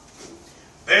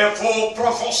 Therefore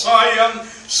prophesy and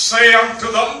say unto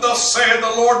them, Thus saith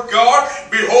the Lord God,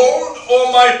 Behold,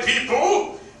 O my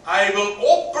people, I will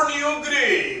open your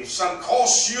graves, and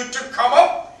cause you to come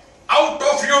up out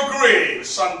of your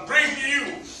graves, and bring you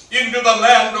into the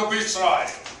land of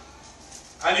Israel.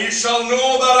 And ye shall know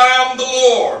that I am the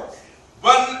Lord,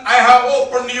 when I have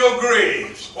opened your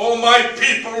graves, O my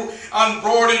people, and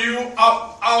brought you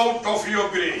up out of your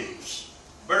graves.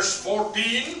 Verse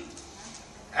 14,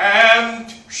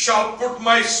 And shall put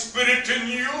my spirit in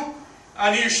you,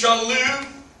 and ye shall live,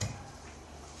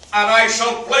 and I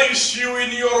shall place you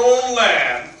in your own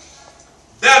land.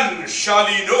 Then shall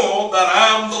ye know that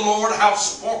I am the Lord, have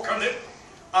spoken it,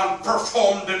 and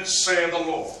performed it, saith the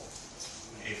Lord.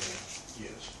 Amen.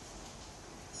 Yes.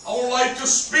 I would like to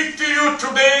speak to you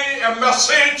today a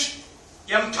message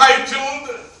entitled,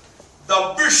 The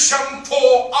Vision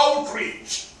for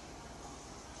Outreach.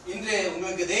 இன்று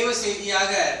உங்களுக்கு தேவ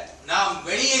செய்தியாக நாம்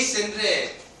வெளியே சென்று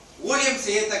ஊழியம்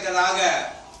செய்யத்தக்கதாக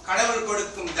கடவுள்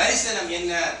கொடுக்கும் தரிசனம்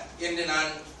என்ன என்று நான்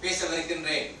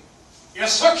பேசவிருக்கின்றேன்.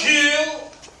 Ezekiel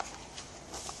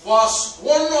was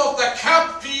one of the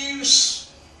captives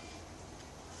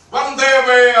when they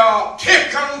were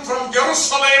taken from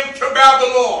Jerusalem to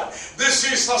Babylon. This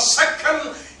is the second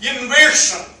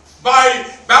invasion by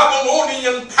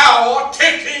Babylonian power,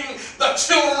 taking the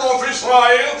children of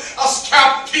Israel as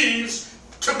captives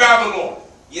to Babylon.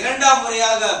 இரண்டாம்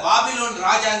முறையாக Babylon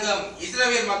ராஜாங்கம்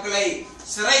இஸ்ரவேல் மக்களை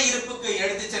சிறையிருப்புக்கு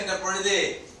எடுத்துச் சென்ற பொழுது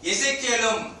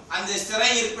எசேக்கியேலும் அந்த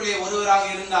சிறையிருப்பிலே ஒருவராக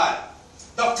இருந்தார்.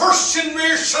 The first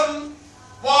invasion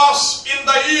was in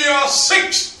the year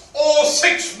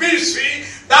 606 BC.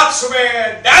 That's where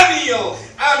Daniel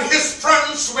and his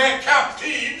friends were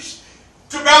captives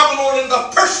to Babylon in the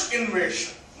first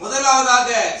invasion. முதலாவதாக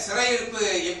சிறையிருப்பு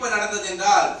எப்ப நடந்தது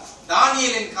என்றால்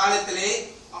தானியேலின் காலத்திலே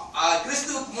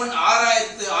கிறிஸ்துவுக்கு முன்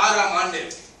 6006ஆம் ஆண்டு.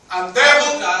 And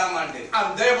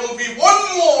there will be one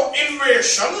more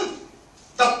invasion,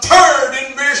 the third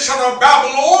invasion of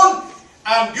Babylon,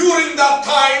 and during that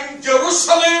time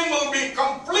Jerusalem will be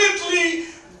completely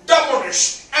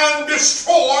demolished and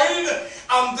destroyed,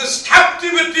 and this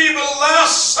captivity will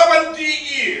last 70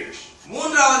 years.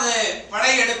 மூன்றாவது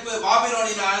படையெடுப்பு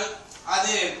பாபிலோனினால்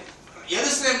அது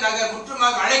எருசலேம் நகர்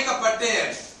முற்றுமாக அழைக்கப்பட்டு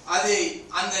அது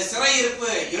அந்த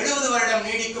சிறையிருப்பு 70 வருடம்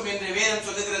நீடிக்கும் என்று வேதம்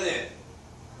சொல்லுகிறது.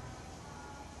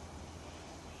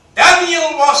 Daniel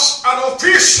was an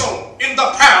official in the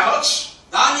palace.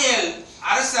 Daniel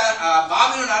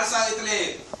Babylon அரசாங்கத்திலே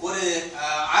ஒரு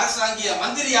அரசாங்கிய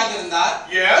மந்திரியாக இருந்தார்.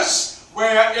 Yes,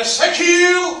 where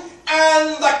Ezekiel and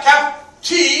the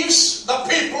captives, the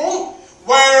people,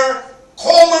 were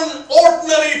common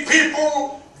ordinary people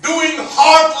doing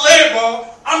hard labor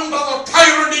under the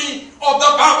tyranny of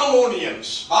the Babylonians.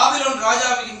 Babylon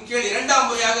ராஜாவின் கீழ் இரண்டாம்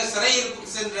முறையாக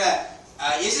சிறையிருப்புக்கு சென்ற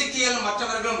எசேக்கியேல்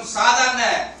மற்றவர்களும் சாதாரண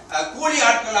கூலி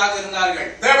ஆட்களாக இருந்தார்கள்.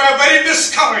 They were very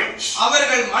discouraged.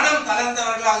 அவர்கள் மனம்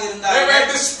தளர்ந்தவர்களாக இருந்தார்கள். They were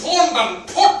despondent.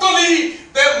 Totally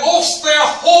they lost their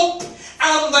hope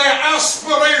and their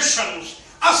aspirations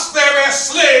as they were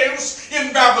slaves in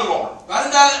Babylon.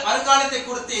 வருங்காலத்தை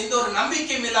குறித்து எந்த ஒரு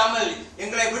நம்பிக்கையும் இல்லாமல்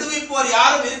எங்களை விடுவிப்போர்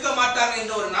யாரும் இருக்க மாட்டார்கள்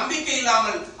என்ற ஒரு நம்பிக்கை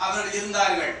இல்லாமல் அவர்கள்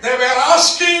இருந்தார்கள். They were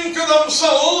asking to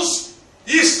themselves,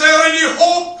 is there any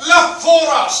hope left for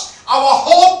us? Our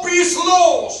hope is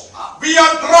lost. We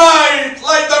are dried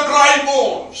like the dry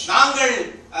bones. நாங்கள்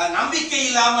நம்பிக்கை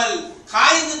இல்லாமல்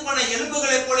காய்ந்து போன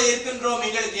எலும்புகளைப் போல இருக்கின்றோம்,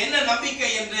 எங்களுக்கு என்ன நம்பிக்கை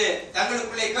என்று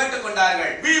தங்களுக்குள்ளே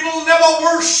கேட்டுக்கொண்டார்கள். We will never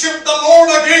worship the Lord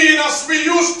again as we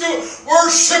used to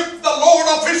worship the Lord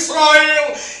of Israel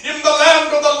in the land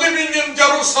of the living in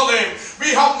Jerusalem.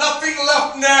 We have nothing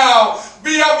left now.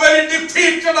 We are very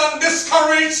defeated and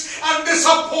discouraged and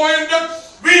disappointed.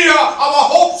 Our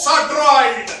hopes are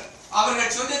dried.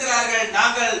 அவர்கள் சொல்லுகிறார்கள்,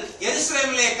 நாங்கள்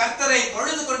எருசலேமிலே கர்த்தரை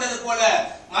தொழுது கொண்டது போல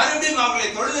மறுபடியும் அவர்களை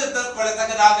தொழுது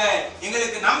கொள்ளத்தக்கதாக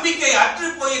எங்களுக்கு நம்பிக்கை அற்று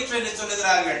போயிற்று என்று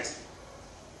சொல்லுகிறார்கள்.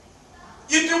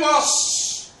 It was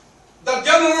the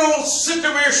general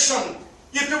situation.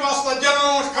 It was the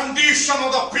general condition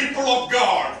of the people of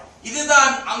God.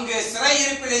 இதுதான் அங்கு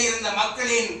சிறையிருப்பிலே இருந்த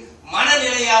மக்களின்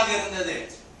மனநிலையாக இருந்தது.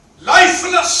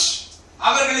 Lifeless.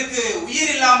 அவர்களுக்கு உயிர்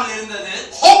இல்லாமல் இருந்தது.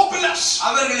 Hopeless.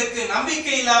 அவர்களுக்கு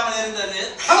நம்பிக்கை இல்லாமல் இருந்தது.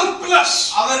 Helpless.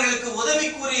 அவர்களுக்கு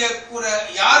உதவிக்குரிய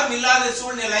யாரும் இல்லாத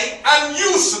சூழ்நிலை. And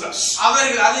useless.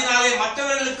 அவர்கள் அதனாலே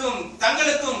மற்றவர்களுக்கும்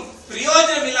தங்களுக்கும்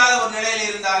பிரயோஜனம் இல்லாத ஒரு நிலையில்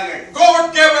இருந்தார்கள். God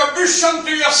gave a vision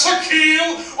to Ezekiel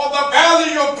of the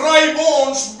valley of dry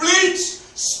bones, bleached,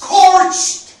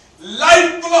 scorched,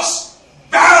 lifeless,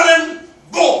 barren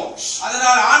bones.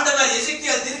 அதனால் ஆண்டவர்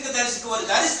எசேக்கியேல் தீர்க்கதரிசிக்கு ஒரு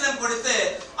தரிசனம் கொடுத்து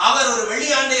அவர் ஒரு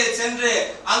வெளியாண்டையில் சென்று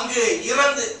அங்கு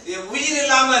இறந்து உயிர்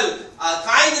இல்லாமல்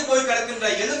காய்ந்து போய் கிடக்கின்ற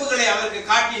எலும்புகளை அவருக்கு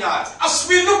காட்டினார். As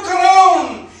we look around,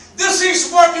 this is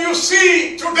what you see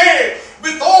today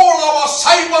with all our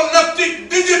cybernetic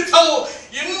digital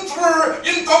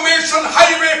information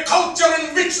highway culture in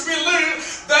which we live.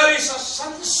 There is a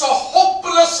sense of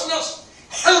hopelessness,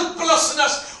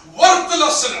 helplessness,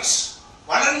 worthlessness.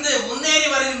 வளர்ந்து முன்னேறி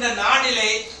வருகின்ற நாளிலே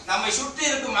நம்மை சுற்றி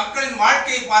இருக்கும் மக்களின்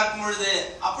வாழ்க்கையை பார்க்கும் பொழுது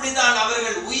அப்படித்தான்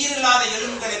அவர்கள் உயிரில்லாத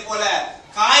எலும்புகளைப் போல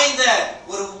காய்ந்த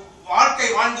ஒரு வாழ்க்கை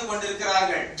வாழ்ந்து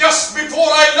கொண்டிருக்கிறார்கள். Just before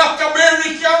I left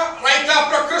America, right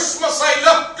after Christmas, I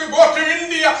left to go to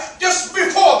India. Just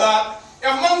before that,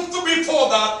 a month before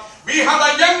that, we had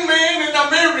a young man in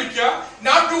America,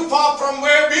 not too far from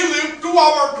where we live,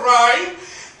 2-hour drive.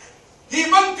 He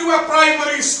went to a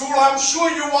primary school. I'm sure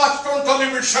you watched on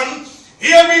television.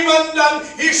 Here we went and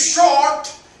he shot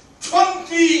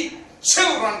 20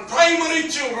 children, primary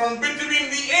children between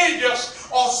the ages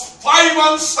of 5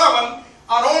 and 7,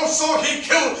 and also he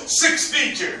killed 6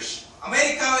 teachers.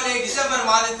 அமெரிக்காவிலே December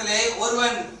மாதத்திலே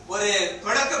ஒருவன் ஒரு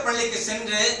தொடக்க பள்ளிக்கு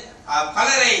சென்று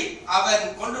பலரை அவன்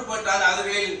கொண்டு போட்டான்.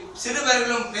 அவர்களில்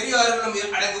சிறுவர்களும்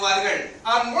பெரியவர்களும் அடங்குவார்கள்.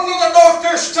 And one of the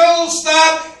doctors tells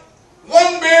that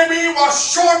one baby was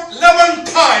shot 11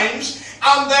 times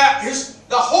and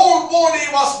the whole body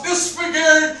was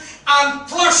disfigured and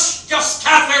flesh just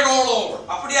scattered all over.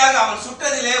 அப்படியாக அவன்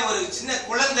சுட்டதிலே ஒரு சின்ன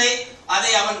குழந்தை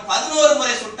அதை அவன் 11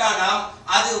 முறை சுட்டானாம்.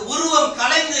 அது உருவம்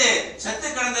கலைந்து செத்து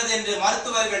கிடந்தது என்று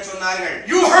மருத்துவர்கள் சொன்னார்கள்.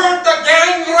 You heard the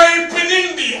gang rape in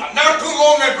India not too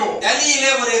long ago.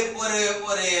 டெல்லியிலே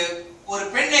ஒரு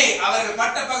பெண்ணை அவர்கள்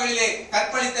பட்டப்பகலிலே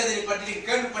கற்பழித்ததை பற்றி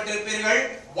கேள்விப்பட்டிருப்பீர்கள்.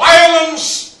 Violence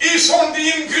is on the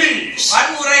increase.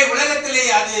 வன்முறை உலகத்திலே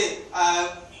அது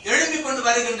எழும்பிக் கொண்டு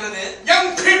வருகின்றது. Young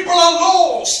people are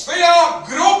lost. They are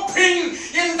groping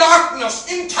in darkness,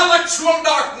 intellectual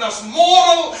darkness,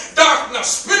 moral darkness,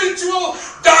 spiritual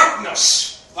darkness.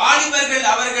 வாலிபர்கள்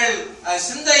அவர்கள்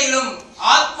சிந்தையிலும்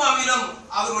ஆத்மாவிலும்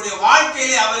அவர்களுடைய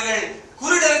வாழ்க்கையிலே அவர்கள்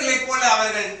குருடர்களைப் போல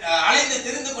அவர்கள் அலைந்து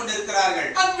திரிந்து கொண்டிருக்கிறார்கள்.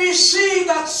 And we see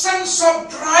that sense of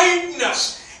dryness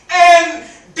and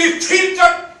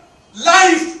defeated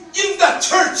life in the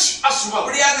church as well.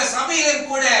 அப்படியாக சபையிலும்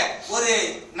கூட ஒரு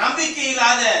நம்பிக்கை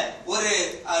இல்லாத ஒரு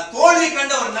தோல்வி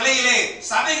கண்ட ஒரு நிலையிலே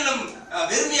சபைகளும்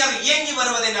வெறுமையாக இயங்கி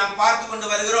வருவதை நாம் பார்த்து கொண்டு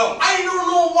வருகிறோம். I don't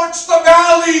know what's the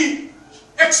valley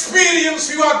experience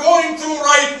you are going through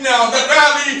right now, the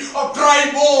valley of dry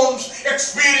bones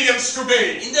experience today.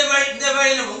 இந்த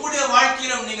வேளையிலும் உங்களுடைய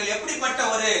வாழ்க்கையிலும் நீங்கள் எப்படிப்பட்ட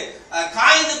ஒரு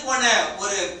காய்ந்து போன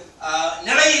ஒரு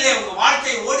நிலையிலே உங்க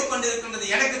வாழ்க்கை ஓடிக்கொண்டிருக்கின்றது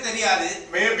எனக்கு தெரியாது.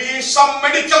 Maybe some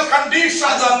medical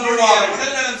condition that you are in.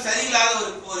 உடல்நலம் சரியில்லாத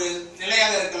ஒரு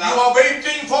நிலையாக இருக்கலாம். You are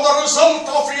waiting for the result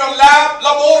of your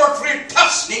laboratory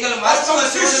test. நீங்கள் மருத்துவ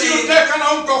சோதனை taken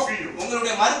out of you.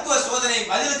 உங்களுடைய மருத்துவ சோதனை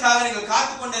பதிலுக்காக நீங்கள்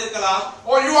காத்துக் கொண்டிருக்கலாம்.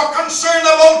 Or you are concerned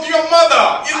about your mother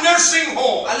in nursing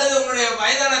home. அல்லது உங்களுடைய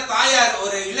வயதான தாயார்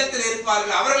ஒரு இல்லத்தில்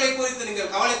இருப்பார்கள், அவர்களை குறித்து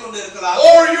நீங்கள் கவலை கொண்டு இருக்கலாம்.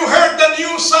 Or you heard the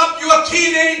news that your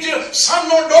teenage son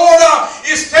or daughter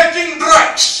is taking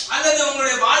drugs. அல்லது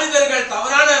உங்களுடைய வாலிபர்கள்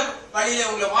தவறான வழியிலே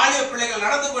உங்கள் வாலிப பிள்ளைகள்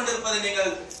நடந்து கொண்டிருப்பதை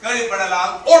நீங்கள்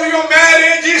கேள்விப்படலாம். Or your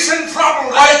marriage is in trouble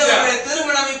right now. உங்களுடைய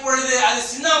திருமணம் இப்பொழுது அது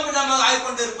சின்னாபின்னமாக ஆகிக்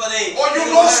கொண்டிருப்பதை Or you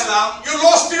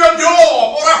lost your job,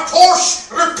 or a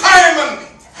forced retirement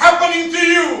happening to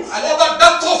you, or the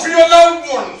death of your loved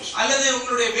ones. அல்லது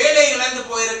உங்களுடைய வேலை இழந்து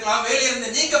போயிருக்கலாம்,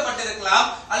 வேலையிலிருந்து நீக்கப்பட்டிருக்கலாம்,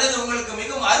 அல்லது உங்களுக்கு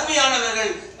மிகவும்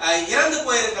அருமையானவர்கள் இறந்து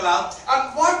போயிருக்கலாம். And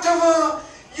whatever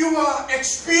you are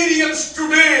experienced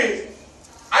today,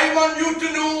 I want you to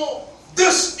know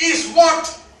this is what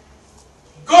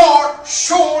God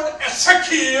showed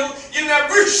Ezekiel in a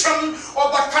vision of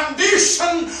the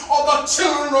condition of the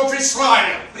children of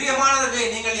Israel. பிரியமானவர்களே,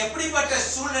 நீங்கள் எப்படிப்பட்ட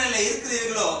சூழ்நிலையில்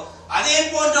இருக்கிறீர்களோ அதே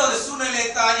போன்ற ஒரு சூழ்நிலை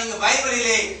தான் நீங்க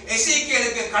பைபிளிலே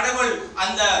எசேக்கியேலுக்கு கடவுள்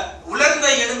அந்த உலர்ந்த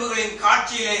எலும்புகளின்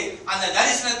காட்சியிலே அந்த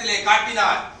தரிசனத்திலே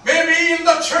காட்டினார். Maybe in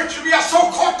the church we are so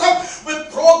caught up with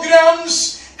programs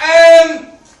and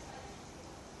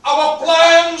our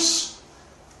plans,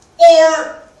 or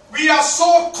we are so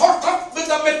caught up with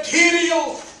the material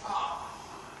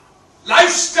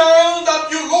lifestyle that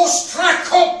you lost track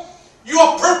of your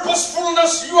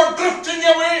purposefulness. You are drifting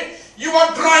away, you are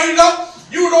dried up,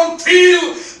 you don't feel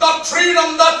the freedom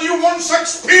that you once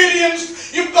experienced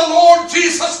in the Lord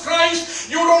Jesus Christ.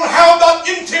 You don't have that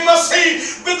intimacy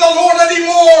with the Lord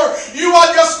anymore. You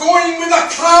are just going with the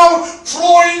crowd,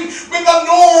 flowing with the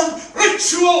norm,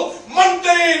 ritual,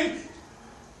 mundane,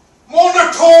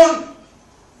 monotone,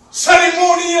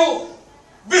 ceremonial,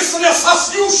 business as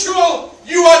usual.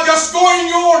 You are just going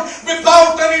on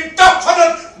without any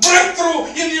definite breakthrough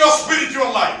in your spiritual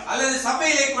life. அல்லது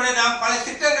சபையிலே கூட நாம் பல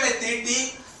திட்டங்களை தீட்டி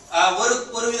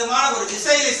ஒரு விதமான ஒரு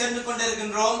திசையிலே சென்று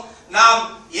கொண்டிருக்கின்றோம். நாம்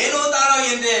ஏனோ தானோ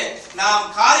என்று நாம்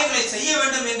காரியங்களை செய்ய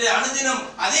வேண்டும் என்று அனுதினம்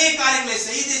அதே காரியங்களை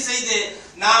செய்து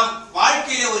நாம்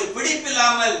வாழ்க்கையிலே ஒரு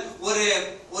பிடிப்பில்லாமல் ஒரு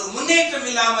முன்னேற்றம்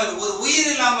இல்லாமல் ஒரு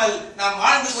உயிர் இல்லாமல் நாம்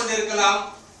வாழ்ந்து கொண்டிருக்கலாம்.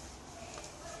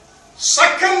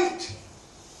 Second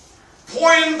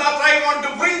point that I want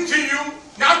to bring to you,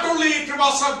 not only it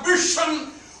was a vision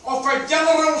of a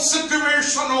general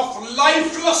situation of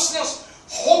lifelessness,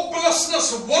 hopelessness,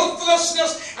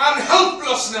 worthlessness and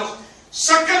helplessness.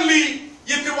 Secondly,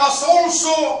 it was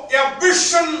also a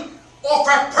vision of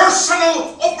a personal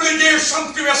obligation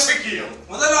to Ezekiel.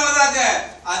 முதலாவதாக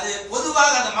அது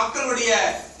பொதுவாக அந்த மக்களுடைய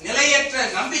நிலையற்ற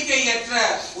நம்பிக்கையற்ற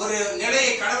ஒரு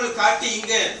நிலையை கடவுள் காட்டி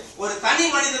இங்கு ஒரு தனி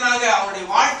மனிதனாக அவனுடைய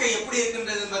வாழ்க்கை எப்படி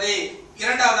இருக்கின்றது என்பதை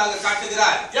இரண்டாவதாக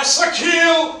காட்டுகிறார்.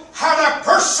 Ezekiel had a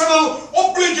personal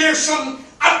obligation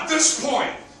at this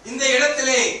point. இந்த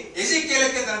இடத்திலே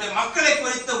எசேக்கியேலுக்கு தன்னுடைய மக்களை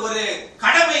குறித்த ஒரு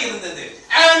கடமை இருந்தது.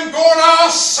 And God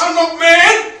asked, Son of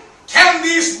man, can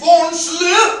these bones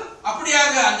live?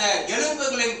 அப்படியாக அந்த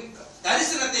எலும்புகளின்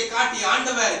தரிசனத்தை காட்டி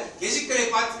ஆண்டவர் எசேக்கியேலை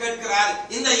பார்த்து கேட்கிறார்,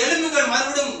 இந்த எலும்புகள்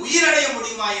மறுபடியும் உயிரடைய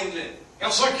முடியுமா என்று.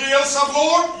 Ezekiel said,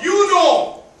 Lord, you know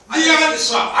the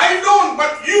answer. I don't,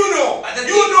 but you know.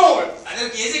 You know it.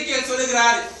 அதற்கு எசேக்கியேல்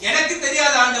சொல்லுகிறார், எனக்கு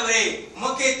தெரியாத ஆண்டவரே,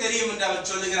 உமக்கே தெரியும் என்று அவர்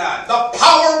சொல்லுகிறார். The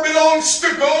power belongs to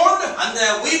God. அந்த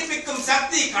உயிர்ப்பிக்கும்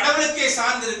சக்தி கடவுளுக்கே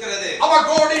சார்ந்திருக்கிறது. Our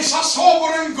God is a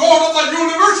sovereign God of the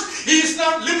universe. He is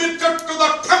not limited to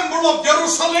the temple of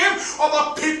Jerusalem or the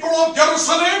people of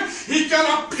Jerusalem. He can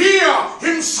appear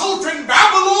himself in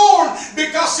Babylon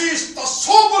because he is the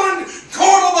sovereign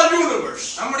God of the universe.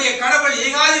 நம்முடைய கடவுள்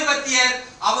ஏகாதிபத்தியர்.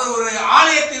 அவர் ஒரு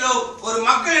ஆலயத்திலோ ஒரு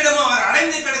மக்களிடமோ அவர்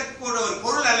அடைந்து கிடக்கக்கூடிய ஒரு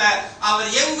பொருள் அல்ல. அவர்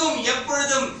எங்கும்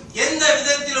எப்பொழுதும் எந்த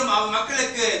விதத்திலும் அவர்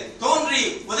மக்களுக்கு தோன்றி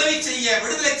உதவி செய்ய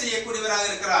விடுதலை செய்யக்கூடியவராக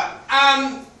இருக்கிறார். And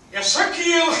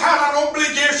Ezekiel had an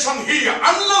obligation here.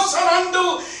 Unless and until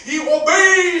he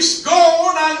obeys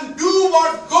God and do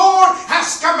what God has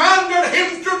commanded him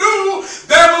to do,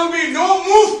 there will be no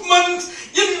movement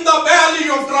in the valley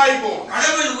of dry bones.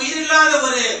 கடவுள் உயிரில்லாத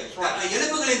ஒரு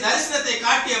எலும்புகளின் தரிசனத்தை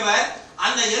காட்டியவர்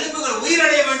அந்த எலும்புகள்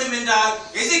உயிரடைய வேண்டும் என்றால்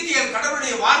எசேக்கியேல்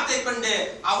கடவுளுடைய வார்த்தை கொண்டு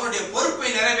அவருடைய பொறுப்பை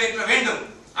நிறைவேற்ற வேண்டும்.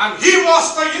 And he was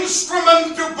the instrument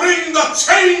to bring the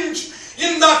change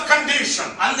in that condition.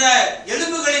 அந்த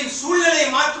எலும்புகளின் சூழ்நிலையை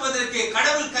மாற்றுவதற்கு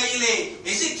கடவுள் கையிலே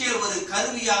எசேக்கியேல் ஒரு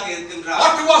கருவியாக இருக்கின்றார்.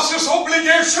 What was his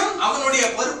obligation? அவனுடைய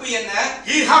பொறுப்பு என்ன?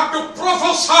 He had to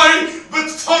prophesy with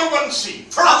fervency.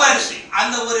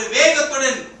 அந்த ஒரு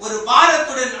வேகத்துடன் ஒரு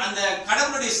பாரத்துடன் அந்த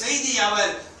கடவுளுடைய செய்தியை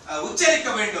அவர் உச்சரிக்க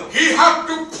வேண்டும். He had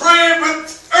to pray with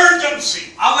urgency.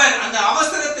 அவர் அந்த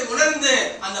அவசரத்தை உணர்ந்து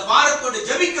அந்த பாரத்தோடு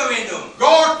ஜெபிக்க வேண்டும்.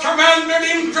 God commanded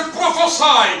him to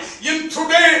prophesy in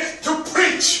today to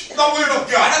preach the word of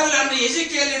God. கடவுள் அந்த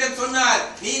எசேக்கியேலிடம் சொன்னார்,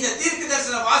 நீ இந்த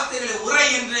தீர்க்கதரிசன வார்த்தைகளை உரை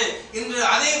என்று இன்று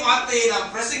அதே வார்த்தையை நாம்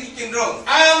பிரசங்கிக்கின்றோம்.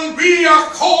 And we are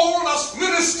called as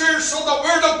ministers of the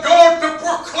word of God to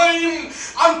proclaim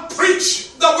and preach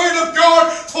the word of God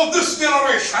for this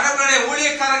generation. கடவுளுடைய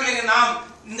ஊழியக்காரர்களாகிய நாம்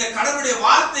இந்த கடவுளுடைய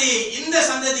வார்த்தையை இந்த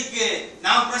சந்ததிக்கு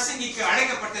நாம் பிரசங்கிக்க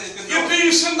அழைக்கப்பட்டிருக்கிறோம். It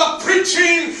is in the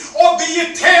preaching of the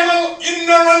eternal,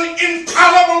 inerrant,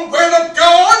 infallible word of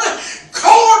God,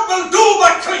 God will do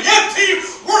the creative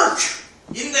work.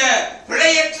 இந்த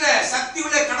பிழையற்ற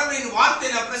சக்தியுள்ள கடவுளின்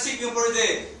வார்த்தை நாம் பிரசங்கிக்கும் பொழுது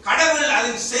கடவுள்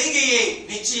அதன் செய்கையை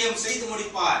நிச்சயம் செய்து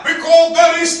முடிப்பார். Because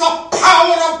there is the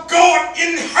power of God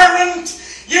inherent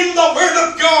in the word of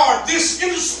God, this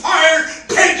inspired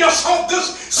pages of this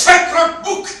sacred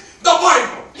book, the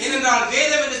Bible. ஏனென்றால்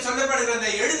வேதம் என்று சொல்லப்படுகிற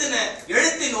அந்த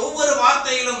எழுத்தின் ஒவ்வொரு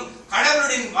வார்த்தையிலும்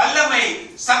கடவுளின் வல்லமை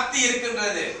சக்தி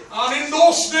இருக்கின்றது. And in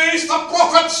those days the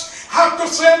prophets had to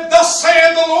say, thus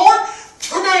saith the Lord.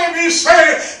 Today we say,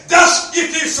 thus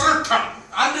it is written.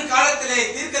 அன்று காலத்திலே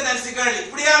தீர்க்கதரிசிகள்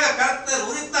இப்படியாக கர்த்தர்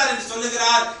உரித்தார் என்று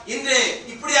சொல்லுகிறார், இன்று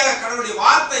இப்படியாக கடவுளுடைய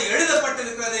வார்த்தை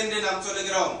எழுதப்பட்டிருக்கிறது என்று நாம்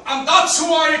சொல்லுகிறோம். And that's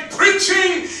why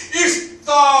preaching is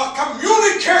the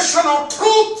communication of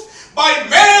truth by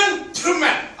man to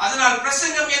man. அதனால்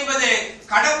பிரசங்கம் என்பது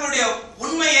கடவுளுடைய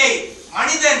உண்மையை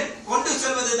மனிதன் கொண்டு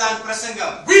செல்வதுதான்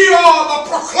பிரசங்கம். We are the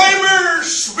proclaimers,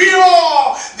 we are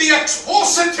the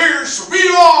expositors, we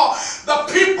are the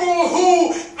people who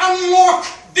unlock,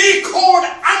 decode,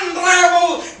 unravel,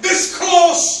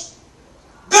 disclose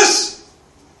this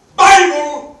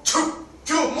Bible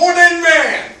to modern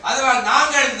man. அதனால்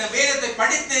நாங்கள் இந்த வேதத்தை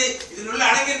படித்து இதில் உள்ள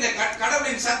அடங்கிய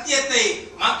கடவுளின் சத்தியத்தை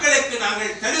மக்களுக்கு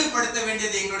நாங்கள் தெளிவுபடுத்த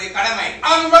வேண்டியது எங்களுடைய கடமை.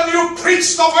 And when you preach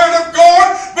the word of God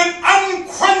with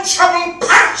unquenchable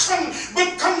passion,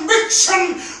 with conviction,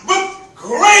 with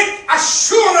great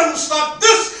assurance that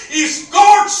this is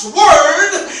God's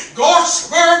word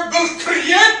will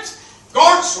create,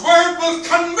 God's word will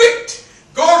convict,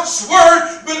 God's word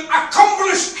will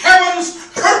accomplish heaven's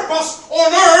purpose on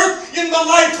earth in the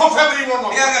life of everyone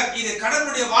of us. இது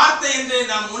கடவுளுடைய வார்த்தை என்று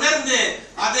நாம் உணர்ந்து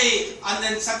அதை அந்த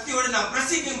சக்தியோடு நாம்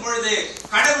பிரசங்கிக்கும் பொழுது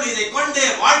கடவுள் இதை கொண்டு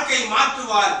வாழ்க்கை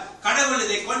மாற்றுவார். கடவுள்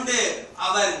இதை கொண்டு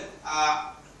அவர்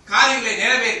காரியங்களை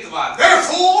நிறைவேற்றுவார்.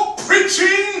 Therefore,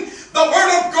 preaching the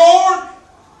word of God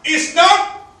is not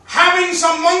having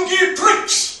some monkey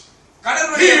tricks.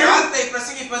 கடவுளுடைய வார்த்தை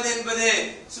பிரசங்கிப்பது என்பது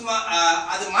சும்மா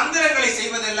அது மந்திரங்களை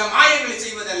செய்வதல்ல, மாயங்களை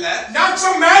செய்வதல்ல. Not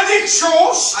some magic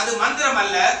shows. அது மந்திரம்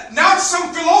அல்ல. Not some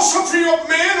philosophy of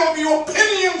man or the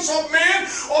opinions of man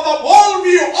or the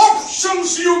worldview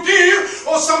options you give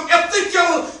or some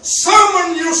ethical sermon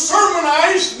you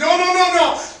sermonize. No.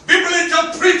 Biblical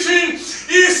preaching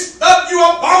is that you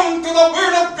are bound to the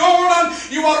word of God and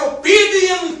you are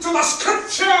obedient to the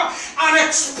scripture and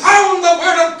expound the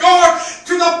word of God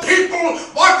to the people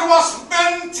what was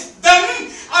meant then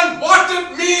and what it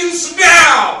means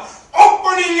now.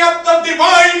 Opening up the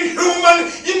divine human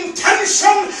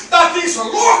intention that is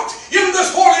locked in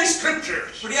this holy scripture.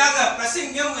 இப்படியாக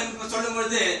பிரசங்கம் என்று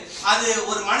சொல்லும்போது அது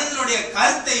ஒரு மனிதனுடைய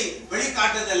கருத்தை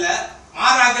வெளிக்காட்டுதல்ல,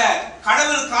 மாறாக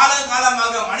கடவுள்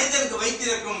காலகாலமாக மனிதனுக்கு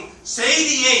வைத்திருக்கும்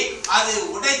செய்தியை அது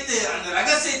உடைத்து, அந்த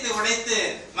ரகசியத்தை உடைத்து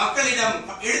மக்களிடம்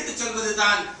எடுத்துச்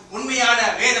சொல்வதுதான் உண்மையான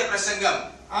வேத பிரசங்கம்.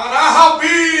 And I have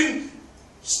been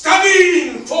studying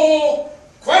for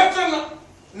quite a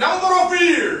number of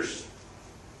years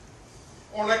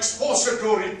on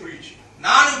expository preaching.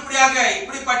 நான்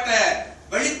இப்படிப்பட்ட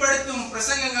வெளிப்படுத்தும்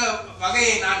பிரசங்கங்கள்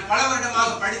வகையை நான் பல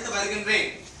வருடமாக படித்து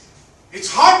வருகின்றேன்.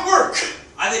 It's hard work.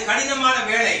 அது கடினமான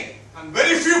வேலை. And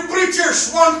very few preachers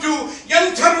want to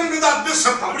enter into that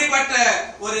discipline. அப்படிப்பட்ட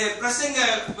ஒரு பிரசங்க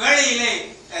வேளையிலே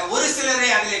ஒரு சிலரை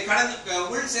அதிலே கடந்து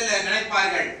உள் செல்ல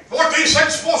நினைப்பார்கள். What is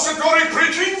expository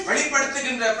preaching?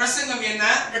 வெளிப்படுத்துகின்ற பிரசங்கம் என்ன?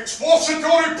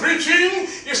 Expository preaching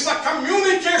is the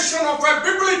communication of a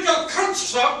biblical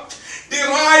concept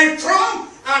derived from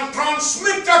and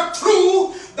transmitted through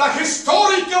the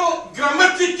historical,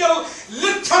 grammatical,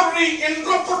 literary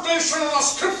interpretation of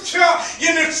scripture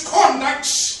in its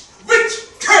context, which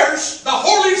first the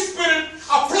Holy Spirit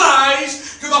applies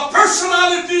to the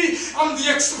personality and the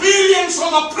experience of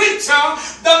the preacher,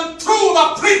 then through the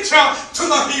preacher to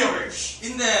the hearers.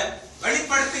 இந்த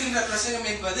வெளிப்படுத்துகின்ற பிரசங்கம்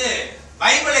என்பது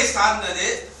பைபிளை சார்ந்தது.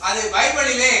 அது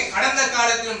பைபிளிலே கடந்த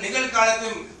காலத்திலும்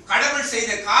நிகழ்காலத்திலும் கடவுள்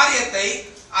செய்த காரியத்தை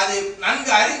அது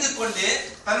நன்கு அறிந்து கொண்டு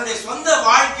தன்னுடைய சொந்த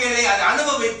வாழ்க்கையை அது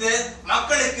அனுபவித்து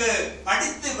மக்களுக்கு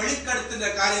படித்து வெளிப்படுத்துகின்ற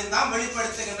காரியம் தான்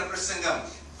வெளிப்படுத்துகின்ற பிரசங்கம்.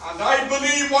 And I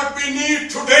believe what we need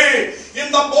today in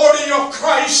the body of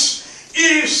Christ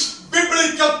is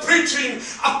biblical preaching,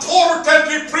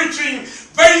 authoritative preaching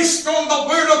based on the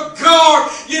word of God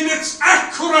in its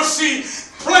accuracy,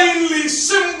 plainly,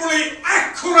 simply,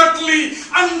 accurately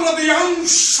under the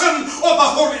unction of the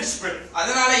Holy Spirit.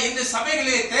 அதனால இந்த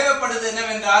சபைகளிலே தேவைப்படுவது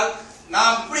என்னவென்றால்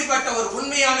நாம் இப்படிப்பட்ட ஒரு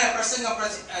உண்மையான பிரசங்கம்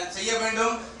செய்ய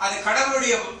வேண்டும். அது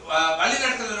கடவுளுடைய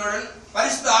வழிநடத்தலுடன்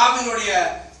பரிசுத்த ஆவியினுடைய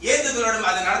ஏதுதலுடன்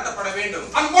அது நடத்தப்பட வேண்டும்.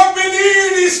 And what we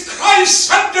need is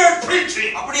Christ-centered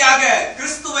preaching. அப்படியாக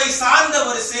கிறிஸ்துவை சார்ந்த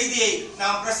ஒரு செய்தியை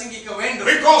நாம் பிரசங்கிக்க வேண்டும்.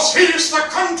 Because he is the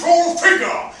control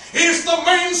figure. He is the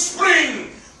mainspring.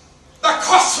 The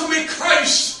cosmic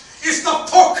Christ is the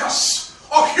focus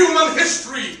of human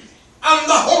history and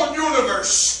the whole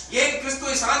universe. ஏன்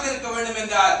கிறிஸ்துவை சார்ந்திருக்க வேண்டும்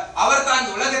என்றால் அவர் தான்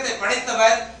உலகத்தை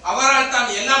படைத்தவர். அவரால் தான்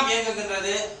எல்லாம்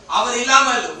இயங்குகின்றது. அவர்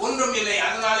இல்லாமல் ஒன்றும் இல்லை.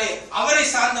 அதனாலே அவரை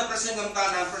சார்ந்த பிரசங்கம்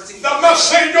தான் நான் பிரசங்கிக்கிறேன். The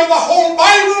message of the whole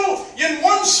Bible in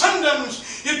one sentence,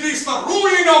 it is the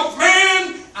ruling of man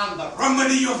and the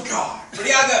remedy of God.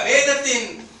 அப்படியாக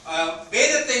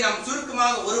வேதத்தை நாம்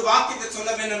சுருக்கமாக ஒரு வாக்கியத்தை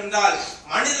சொல்ல வேண்டும் என்றால்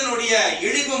மனிதனுடைய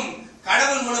இழிவும்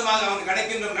கடவுள் மூலமாக அவன்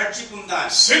கிடைக்கின்ற ரட்சிப்பும் தான்.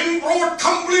 Sin brought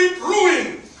complete ruin,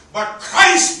 but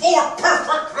Christ brought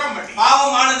perfect remedy.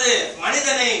 பாவமானது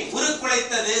மனிதனை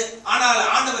உருக்குலைத்தது, ஆனால்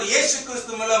ஆண்டவர் இயேசு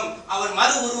கிறிஸ்து மூலம் அவர்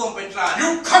மறு உருவம் பெற்றார்.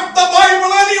 You cut the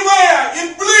Bible anywhere, it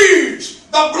bleeds.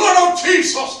 The blood of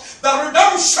Jesus, the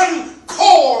redemption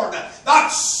cord, that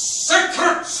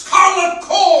sacred scarlet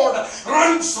cord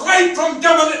runs right from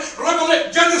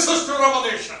Genesis to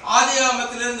Revelation.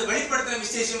 ஆதியாகமத்திலிருந்து வெளிப்படுத்தின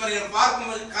விசேஷம் வரை நாம்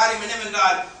பார்க்கும் காரியம்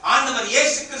என்னவென்றால் ஆண்டவர்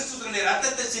இயேசு கிறிஸ்துவினுடைய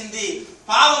இரத்தத்தை சிந்தி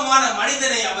பாவமான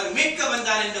மனிதனை அவர் மீட்க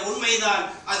வந்தார் என்ற உண்மைதான்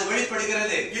அது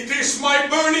வெளிப்படுகிறது. It is my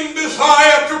burning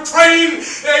desire to train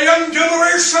a young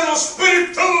generation of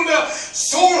spirit-filled,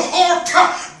 soul-heart,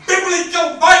 biblical,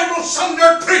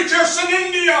 Bible-centered preachers in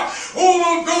India who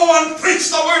will go and preach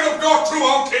the word of God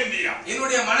throughout India.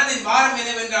 என்னுடைய மனதின் பாரம்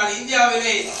என்னவென்றால்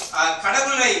இந்தியாவிலே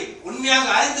கடவுளை உண்மையாக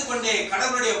அறிந்து கொண்டே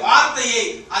கடவுளுடைய வார்த்தையை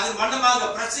அதன்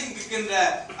வண்ணமாக பிரசங்கிக்கின்ற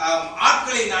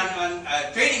ஆட்களை நான்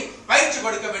ட்ரெய்னிங் பயிற்சி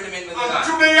கொடுக்க வேண்டும் என்பதுதான்.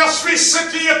 Today as we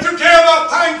sit here together,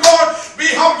 thank God, we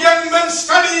have young men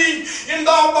studying in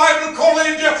the Bible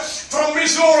college from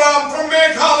Mizoram, from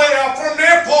Meghalaya, from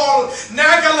Nepal,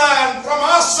 Nagaland, from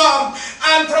Assam,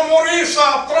 and from Orissa,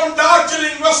 from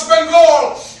Darjeeling, West Bengal,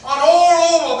 and all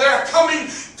over they are coming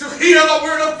to hear the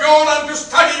word of God and to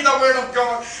study the word of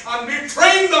God. And we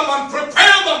train them and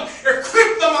prepare them,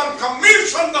 equip them and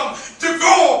commission them to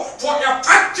go for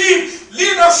effective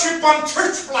leadership and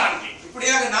church planting.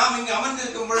 இப்படியாக நாம் இங்கு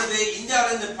அமர்ந்திருக்கும் பொழுது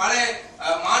இந்தியாவிலிருந்து பல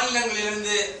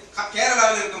மாநிலங்களிலிருந்து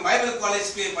கேரளாவில் இருக்கும் பைபிள்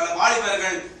காலேஜ்க்கு பல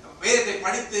வாலிபர்கள் வேதத்தை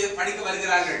படிக்க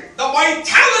வருகிறார்கள். The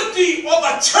vitality of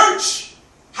the church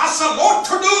has a lot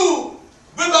to do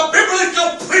with the biblical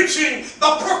preaching,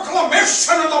 the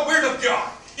proclamation of the word of God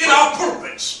in our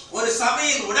pulpits. ஒரு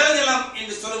சபையின் உடல்நலம்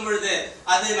என்று சொல்லும் பொழுது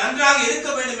அது நன்றாக இருக்க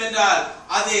வேண்டும் என்றால்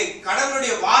அது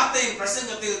கடவுளுடைய வார்த்தையின்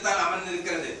பிரசங்கத்தில் தான்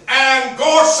அமர்ந்திருக்கிறது. And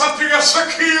God said to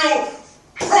Ezekiel,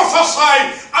 prophesy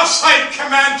as I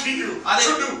command you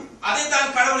to do.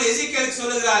 அதைத்தான் கடவுள் எசேக்கியேலுக்கு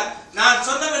சொல்லுகிறார், நான்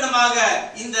சொன்ன விதமாக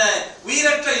இந்த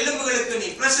உயிரற்ற எலும்புகளுக்கு நீ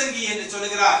பிரசங்கி என்று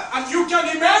சொல்லுகிறார். And you can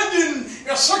imagine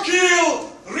Ezekiel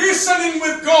reasoning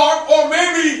with God or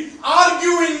maybe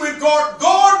arguing with God.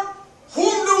 God,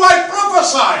 whom do I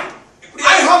prophesy?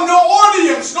 I have no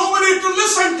audience, nobody to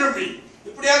listen to me.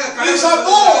 இப்படியாக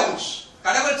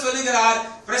கடவுள் சொல்லுகிறார்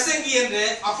பிரசங்கி என்று.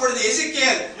 அப்பொழுது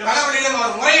எசேக்கியேல் கடவுளிடம்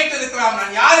அவர் முறையிட்டு இருக்கிறார்,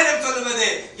 நான் யாரிடம் சொல்லுவது,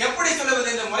 எப்படி சொல்லுவது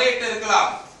என்று முறையிட்டு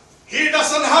இருக்கலாம். He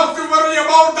doesn't have to worry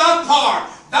about that part.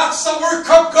 That's the work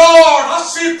of God. As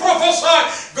he prophesied,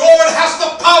 God has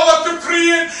the power to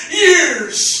create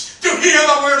ears to hear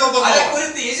the word of the அதை Lord.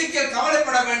 குறித்து எசேக்கியேல்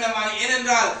கவலைப்பட வேண்டாமா?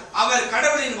 ஏனென்றால் அவர்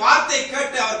கடவுளின் வார்த்தை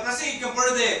கேட்டு அவர் பிரசங்கிக்கும்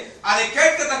பொழுது அதை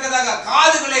கேட்கத்தக்கதாக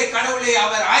காதுகளை கடவுளை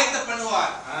அவர் ஆயத்த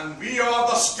பண்ணுவார். And we are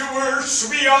the stewards,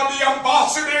 we are the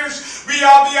ambassadors, we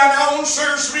are the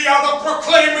announcers, we are the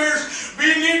proclaimers. We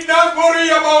need not worry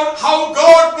about how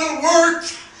God will work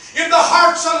in the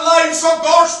hearts and lives of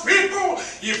God's people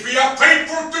if we are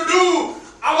faithful to do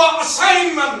our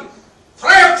assignment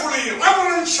prayerfully,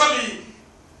 reverentially.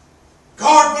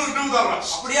 God will do the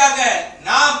rest. அப்படியாக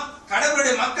நாம்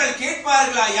கடவுளுடைய மக்கள்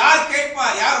கேட்பார்களா? யார்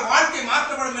கேட்பார்? யார் வாழ்க்கை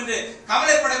மாற்றப்படும் என்று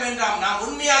கவலைப்பட வேண்டாம். நாம்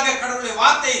உண்மையாக கடவுளுடைய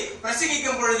வார்த்தை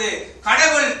பிரசங்கிக்கும் பொழுது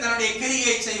கடவுள் தன்னுடைய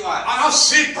கிரியை செய்வார். As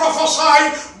he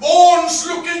prophesied, bones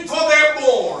looking for their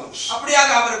bones. அப்படியாக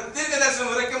அவர்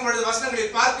தீர்க்கதரிசனம் உரைக்கும் பொழுது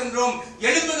வசனங்களில் பார்க்கின்றோம்,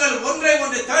 எலும்புகள் ஒன்றை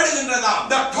ஒன்று தேடுகின்றதாம்.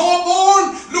 The toe bone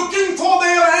looking for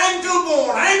their ankle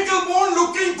bone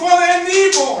looking for their knee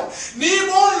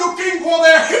bone looking for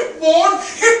their hip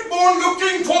bone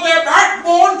looking for their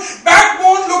backbone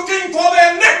looking for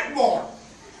their neck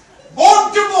bone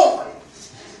to bone.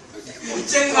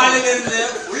 உச்சங்காலிலிருந்து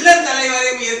உள்ளந்தலை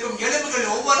வரை இருக்கும் எலும்புகள்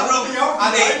ஒவ்வொன்றும்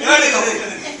அதை தேடுகிறது.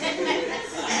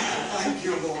 Thank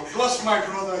you, Lord. Bless my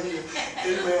brother here.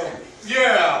 Amen.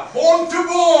 Yeah, bone to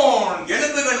bone.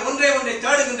 எலும்புகள் ஒன்றை ஒன்றை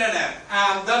தேடுகின்றன.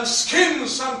 And then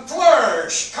skins and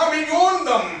flesh coming on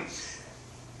them.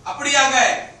 அப்படியாக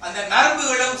அந்த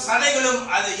நரம்புகளும் சதைகளும்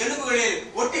அது எலும்புகளில்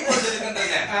ஒட்டி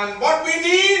கொண்டிருக்கின்றன. And what we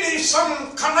need is some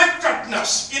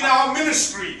connectedness in our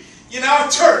ministry, in our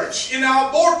church, in our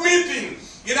board meeting,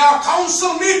 in our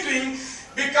council meeting,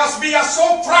 because we are so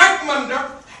fragmented.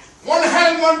 One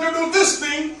hand want to do this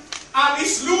thing and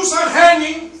it's loose and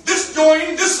hanging, this joint,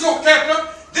 dislocated,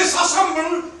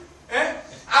 disassembled,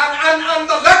 and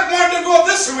the leg want to go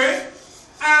this way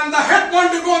and the head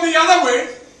want to go the other way,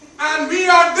 and we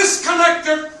are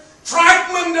disconnected,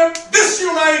 fragmented,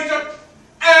 disunited.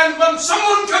 And when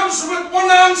someone comes with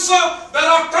one answer, there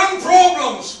are 10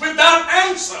 problems with that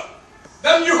answer.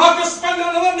 Then you have to spend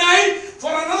another night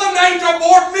for another night of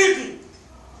board meeting.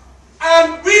 And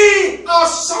we are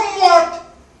somewhat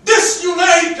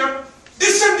disunited,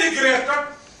 disintegrated,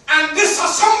 and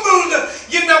disassembled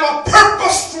in our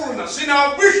purposefulness, in our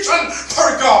vision for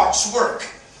God's work.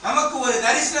 நமக்கு ஒரு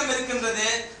தரிசனம் இருக்கின்றது,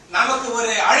 நமக்கு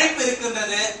ஒரு அழைப்பு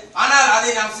இருக்கின்றது. ஆனால் அதை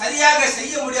நாம் சரியாக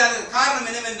செய்ய முடியாத காரணம்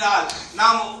என்னவென்றால்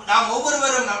நாம்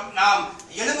ஒவ்வொருவரும் நாம்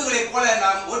எலும்புகளைப் போல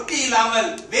நாம் ஒட்டி இல்லாமல்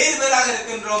வேறு வேறாக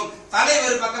இருக்கின்றோம். தலை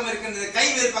வேறு பக்கம் இருக்கின்றது, கை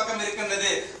வேறு பக்கம்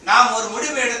இருக்கின்றது. நாம் ஒரு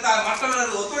முடிவு எடுத்தால்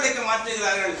மற்றவர்கள் ஒத்துழைக்க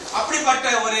மாற்றுகிறார்கள். அப்படிப்பட்ட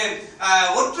ஒரு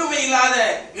ஒற்றுமை இல்லாத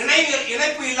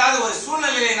இணைப்பு இல்லாத ஒரு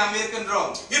சூழ்நிலையை நாம்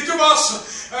இருக்கின்றோம். It was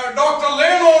Dr.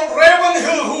 Leonard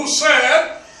Ravenhill who said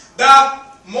that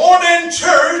modern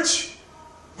church,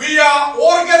 we are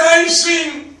organizing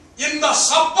in the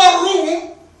supper room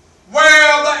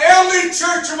where the early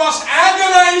church was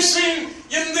agonizing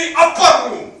in the upper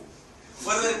room.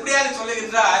 ஒருவர் இப்படியாக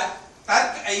சொல்லுகின்றார்,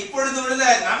 இப்பொழுது உள்ள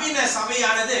நவீன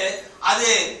சபையானது அது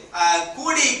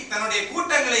கூடி தன்னுடைய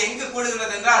கூட்டங்களை எங்கு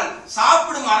கூடுகிறது என்றால்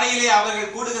சாப்பிடும் அறையிலே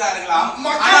அவர்கள் கூடுகிறார்களாம்.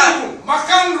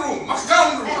 மக்கான் ரூம்.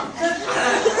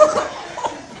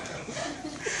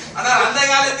 ஆனால் அந்த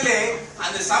காலத்திலே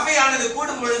அந்த சபையானது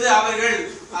கூடும் பொழுது அவர்கள்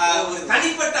ஒரு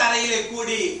தனிப்பட்ட அறையிலே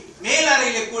கூடி மேல்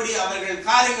அறையிலே கூடி அவர்கள்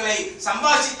காரியங்களை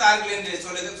சம்பாஷித்தார்கள் என்று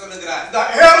சொல்லுகிறார். The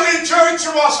early church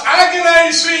was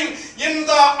agonizing in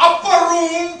the upper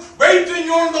room, waiting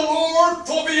on the Lord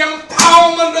for the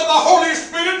empowerment of the Holy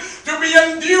Spirit to be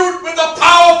endued with the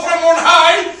power from on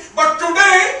high. But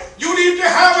today you need to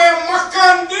have a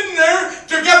makan dinner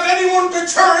to get anyone to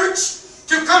church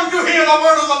to come to hear the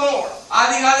word of the Lord.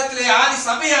 ஆதி காலத்திலே ஆதி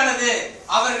சபையானது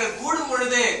அவர்கள் கூடும்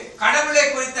பொழுது கடவுளை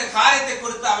குறித்த காரியத்தை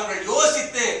குறித்து அவர்கள்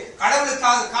யோசித்து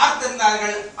கடவுளுக்காக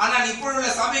காத்திருந்தார்கள். ஆனால் இப்பொழுதுள்ள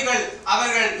சபைகள்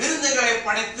அவர்கள் விருந்துகளை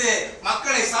படைத்து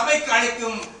மக்களை சபைக்கு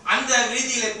அழைக்கும் அந்த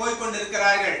ரீதியிலே போய்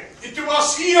கொண்டிருக்கிறார்கள். It was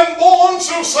E.M. Bones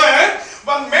who said,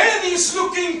 when man is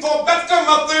looking for better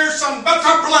methods and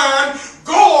better plan,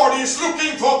 God is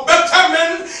looking for better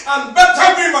men and better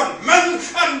women, men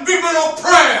and women of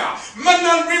prayer, men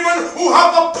and women who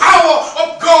have the power of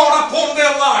God upon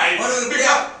their lives.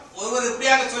 ஒருவர்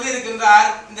இப்படியாக சொல்லியிருக்கின்றார்,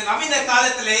 இந்த நவீன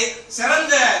காலத்திலே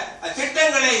சிறந்த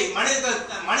திட்டங்களை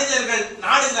மனிதர்கள்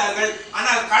நாடுகிறார்கள்.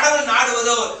 ஆனால் கடவுள்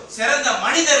நாடுவதோ சிறந்த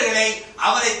மனிதர்களை,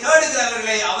 அவரை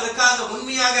தேடுகிறவர்களை, அவருக்காக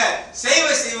உண்மையாக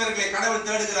சேவை செய்வர்களை கடவுள்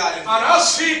தேடுகிறார்கள். And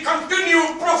as he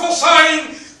continued prophesying,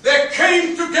 they came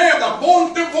together, bone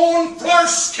to bone,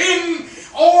 flesh, skin,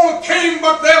 all came,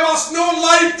 but there was no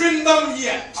life in them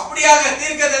yet. அப்படியாக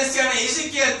தீர்க்கதரிசியான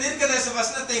எசேக்கியேல் தீர்க்கதரிசி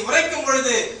வசனத்தை உரைக்கும்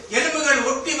பொழுது எலும்புகள்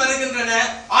ஒட்டி வருகின்றன.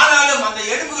 ஆனாலும் அந்த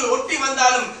எலும்புகள் ஒட்டி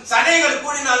வந்தாலும் சதைகள்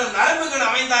கூடினாலும் நரம்புகள்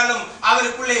அமைந்தாலும்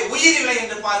அவருக்குள்ளே உயிர் இல்லை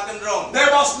என்று பார்க்கின்றோம்.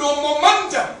 There was no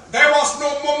momentum. There was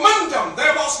no momentum.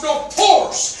 There was no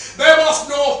force. There was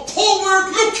no forward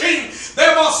looking.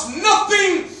 There was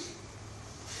nothing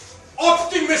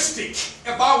optimistic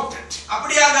about it.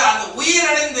 அப்படியாக அந்த உயிர்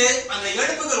அடைந்து அந்த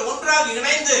எலும்புகள் ஒன்றாக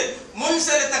இணைந்து முன்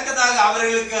செல்லத்தக்கதாக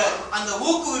அவர்களுக்கு அந்த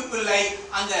ஊக்குவிப்பு இல்லை,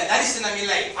 அந்த தரிசனம்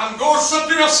இல்லை. And God said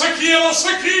to Ezekiel,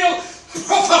 Ezekiel,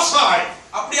 prophesy.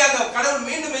 அப்படியாக கடவுள்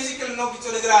மீண்டும் எசேக்கியேலை நோக்கி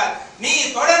சொல்கிறார், நீ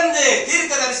தொடர்ந்து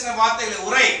தீர்க்க தரிசன வார்த்தைகளை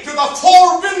உரை. To the four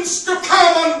winds to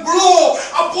come and blow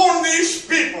upon these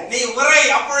people. நீ உரை,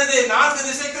 அப்பொழுது நான்கு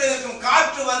திசைகளில் இருக்கும்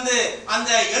காற்று வந்து அந்த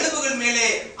எலும்புகள் மேலே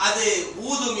அது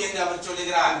ஊதும் என்று அவர்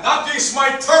சொல்கிறார். That is my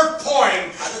third point,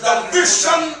 the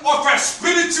vision of a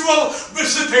spiritual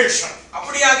visitation.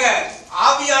 அப்படியாக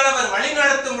ஆவியானவர்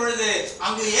வழிநடத்தும் பொழுது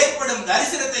அங்கு ஏற்படும்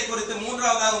தரிசனத்தை குறித்து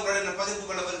மூன்றாவதாக உங்களுடன் பகிர்ந்து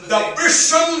கொள்ள விரும்புகிறேன். The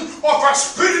vision of a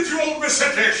spiritual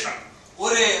visitation.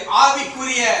 ஒரு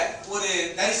ஆவிக்குரிய ஒரு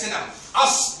தரிசனம்.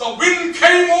 As the wind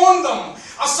came on them,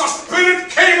 as the spirit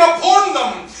came upon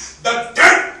them, the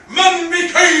dead men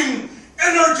became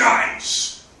energized,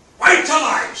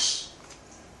 vitalized,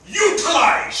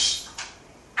 utilized,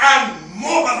 and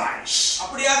mobilized.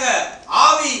 அப்படியாக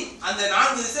ஆவி அந்த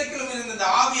நான்கு திசைகளிலும் இருந்த அந்த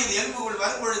ஆவி அந்த எலும்புகள்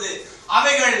வரும் பொழுது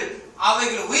அவைகள்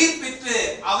உயிர் பெற்று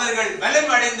அவர்கள்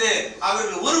பலம் அடைந்து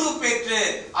அவர்கள் உருவு பெற்று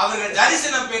அவர்கள்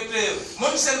தரிசனம் பெற்று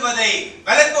முன் செல்வதை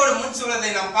பலத்தோடு முன்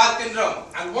செல்வதை நாம் பார்க்கின்றோம்.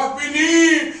 And what we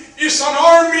need is an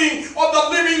army of the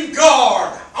living God,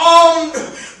 armed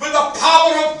with the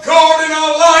power of God in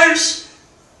our lives,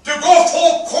 to go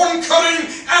forth conquering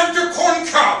and to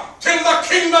conquer till the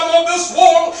kingdom of this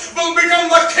world will become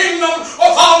the kingdom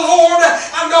of our Lord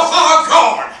and of our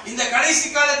God. இந்த கடைசி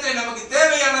காலத்தில் நமக்கு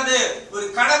தேவையானது ஒரு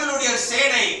கடவுளுடைய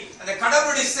சேனை. அந்த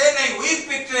கடவுளுடைய சேனை உயிர்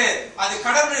பெற்று அது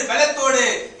கடவுளுடைய பலத்தோடு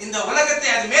இந்த உலகத்தை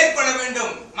அது மேற்கொள்ள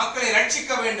வேண்டும், மக்களை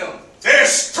ரட்சிக்க வேண்டும். They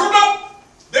stood up,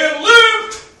 they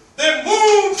lived, they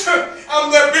moved, and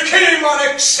they became an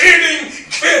exceeding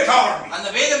great army. அந்த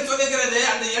வேதம் சொல்லுகிறது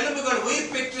அந்த எலும்புகள்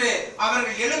உயிர் பெற்று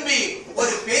அவர்கள் எழும்பி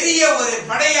ஒரு பெரிய ஒரு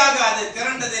படையாக அது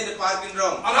திரண்டது என்று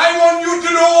பார்க்கின்றோம். And I want you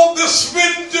to know this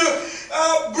wind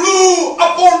blew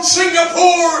upon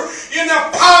Singapore in a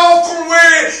powerful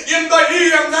way in the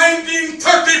year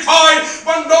 1935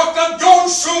 when Dr.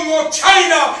 Johnson of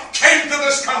China came to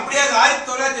this country.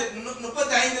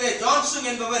 1935 Johnson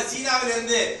என்பவர்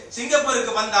சீனாவிலிருந்து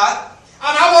சிங்கப்பூருக்கு வந்தார்.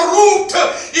 And our route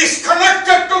is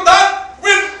connected to that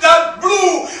wind that blew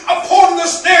upon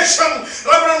this nation.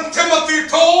 Reverend Timothy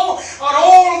Toh and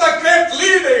all the great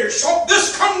leaders of this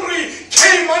country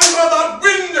came under that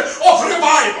wind of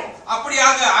revival.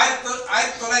 அப்படியாக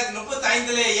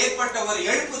 1935 ஏற்பட்ட ஒரு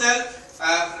எழுப்புதல்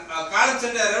காலம்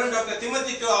சென்ற ரெவரண்ட் டாக்டர்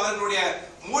திமோத்தி டோ அவர்களுடைய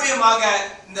மூலமாக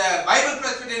இந்த Bible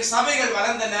பிரஸ்பிட்டரின் சபைகள்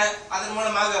வளர்ந்தன. அதன்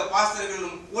மூலமாக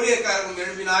பாஸ்டர்களும் ஊழியக்காரர்களும்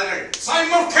எழுப்பினார்கள்.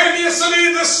 Simultaneously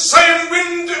the same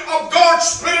wind of God's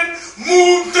Spirit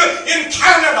moved in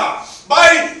Canada by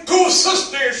two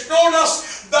sisters known as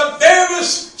the Davis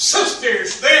sisters.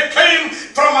 They came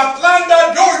from Atlanta,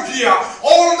 Georgia,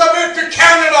 all the way to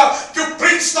Canada to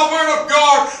preach the word of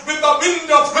God with the wind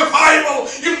of revival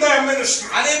in their ministry.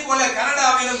 அதே போல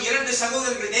கனடாவிலும் இரண்டு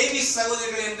சகோதரர்கள் Davis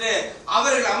சகோதரர்கள் என்று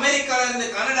அவர்கள் அமெரிக்காவிலிருந்து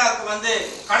கனடாவுக்கு வந்து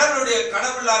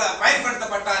கடவுளால்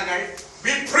பயன்படுத்தப்பட்டார்கள்.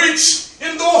 We preached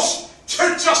in those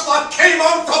churches that came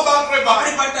out of that revival.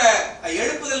 அப்படிப்பட்ட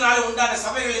எழுப்புதலினால உண்டான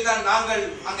சபைகளில் தான் நாங்கள்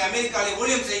அங்க அமெரிக்காவில்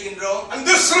ஊழியம் செய்கின்றோம். And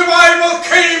this revival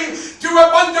came to a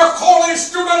bunch of college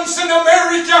students in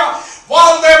America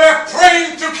while they were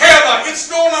praying together. It's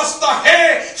known as the hay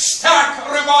stack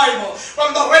revival.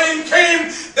 When the rain came,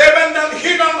 they went and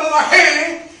hid under the hay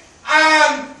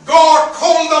and God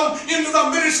called them into the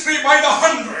ministry by the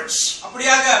hundreds.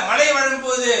 அப்படியாக மழை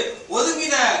வரும்போது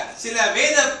ஒதுங்கின சில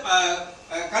வேத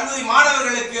கல்லூரி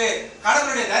மாணவர்களுக்கு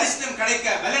கடவுளுடைய தரிசனம் கிடைக்க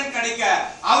பலன் கிடைக்க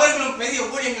அவர்களும் பெரிய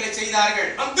ஊழியங்களை செய்தார்கள்.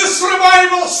 And this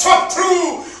revival swept through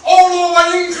all over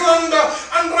England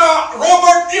under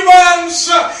Robert Evans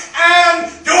and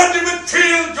George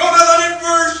Whitfield, Jonathan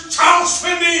Edwards, Charles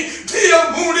Finney, D.L.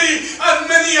 Moody and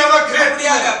many other great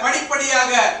men.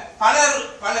 படிப்படியாக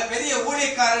பல பெரிய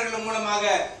ஊழியக்காரர்கள் மூலமாக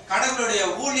கடவுளுடைய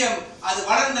ஊழியம் அது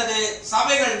வளர்ந்தது,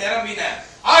 சபைகள் நிரம்பின.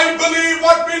 I believe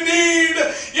what we need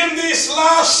in these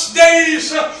last days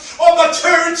of the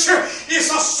church is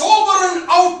a sovereign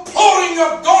outpouring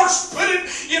of God's Spirit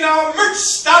in our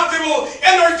midst that will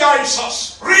energize us,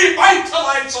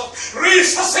 revitalize us,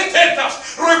 resuscitate us,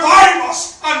 revive us,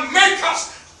 and make us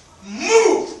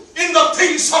move in the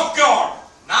things of God.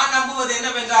 நான் நம்புவது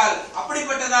என்னவென்றால்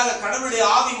அப்படிப்பட்டதாக கடவுளுடைய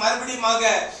ஆவி மறுபடியுமாக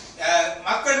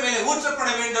மக்கள் மேலே ஊற்றப்பட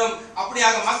வேண்டும்.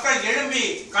 அப்படியாக மக்கள் எழும்பி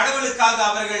கடவுளுக்காக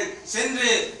அவர்கள்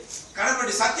சென்று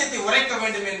கடவுளுடைய சத்தியத்தை உரைக்க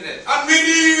வேண்டும் என்று. And we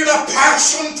need a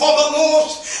passion for the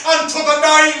lost and for the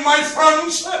dying, my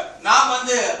friends. நாம்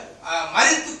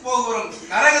மரித்து போகிறோம்,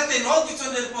 நரகத்தை நோக்கி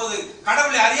சென்றிருப்போது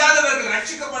கடவுளை அறியாதவர்கள்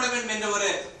ரட்சிக்கப்பட வேண்டும் என்ற ஒரு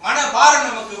மனபாரம்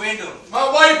நமக்கு வேண்டும். My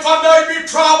wife and I, we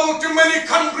travel to many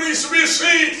countries. We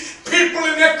see people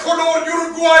in Ecuador,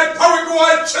 Uruguay,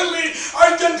 Paraguay, Chile,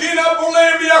 Argentina,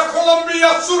 Bolivia, Colombia,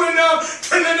 Suriname,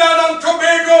 Trinidad and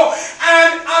Tobago,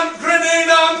 and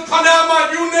Grenada and Panama,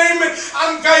 you name it,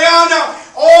 and Guyana.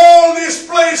 All these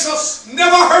places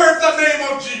never heard the name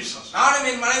of Jesus. நானும்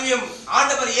என் மனைவியும்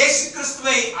ஆண்டவர் இயேசு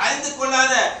கிறிஸ்துவை அறிந்து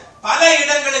கொள்ளாத பல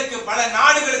இடங்களுக்கு, பல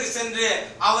நாடுகளுக்கு சென்று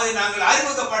அவரை நாங்கள்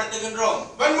அறிமுகப்படுத்துகின்றோம்.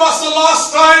 When was the last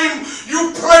time you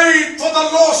prayed for the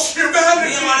lost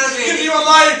humanity in your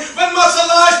life? When was the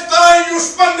last time you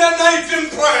spent a night in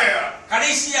prayer?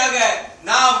 கடைசியாக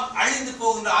நாம் அழிந்து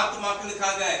போகின்ற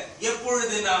ஆத்துமாக்களுக்காக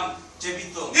எப்பொழுது நாம்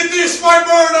ஜெபித்தோம்? It is my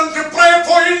burden to pray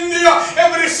for India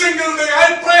every single day. I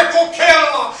pray for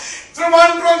Kerala,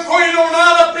 Trivandrum, Koilon,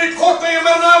 Alapi, Kottayam,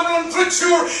 Ernakulam,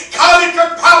 Trichyur,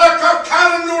 Calicut, Palakkad,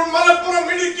 Kannur, Malappuram,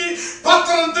 Idukki,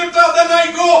 Pathanamthitta. Then I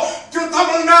go to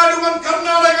Tamil Nadu and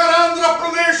Karnataka, Andhra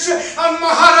Pradesh and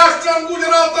Maharashtra and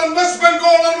Gujarat and West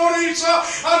Bengal and Orissa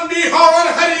and Bihar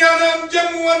and Haryana and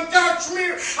Jammu and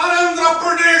Kashmir and Andhra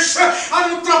Pradesh and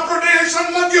Uttar Pradesh and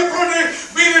Madhya Pradesh.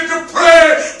 We need to pray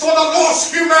for the lost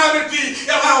humanity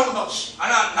around us.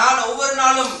 நான் ஒவ்வொரு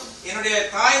நாளும் என்னுடைய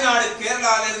தாய்நாடு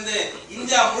கேரளால இருந்து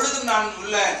India முழுதும் நான்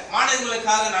உள்ள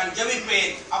மாநிலங்களுக்காக நான்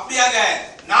ஜெபிப்பேன். அப்படியாக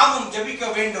நாமும் ஜெபிக்க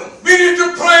வேண்டும். We need to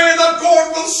pray that God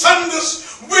will send this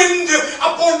wind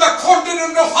upon the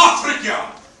continent of Africa.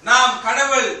 நாம்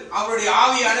கடவுள் அவருடைய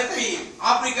ஆவியை அனுப்பி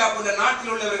ஆப்பிரிக்கா போன்ற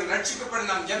நாட்டில் உள்ளவர்கள் ரட்சிக்கப்பட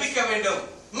நாம் ஜெபிக்க வேண்டும்.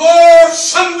 Lord,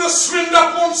 send this wind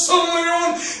upon Sierra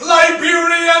Leone,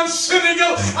 Liberia and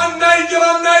Senegal and Niger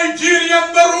and Nigeria and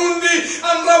Burundi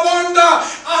and Rwanda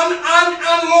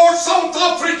and Lord, South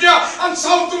Africa and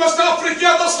Southwest Africa,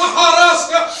 the Saharas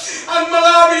and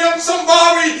Malawi and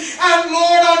Zimbabwe and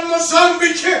Lord, and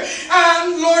Mozambique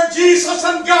and Lord Jesus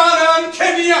and Ghana and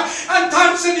Kenya and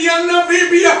Tanzania and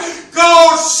Namibia.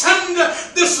 God, send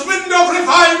this wind of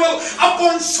revival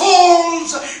upon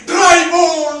souls, dry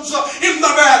bones in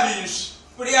the valleys.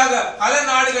 இப்படியாக பல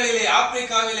நாடுகளிலே,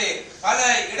 ஆப்பிரிக்காவிலே, பல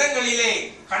இடங்களிலே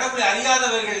கடவுளை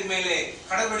அறியாதவர்கள் மேலே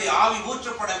கடவுளுடைய ஆவி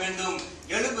ஊற்றப்பட வேண்டும்,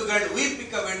 எலும்புகள்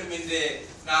உயிர்ப்பிக்க வேண்டும் என்று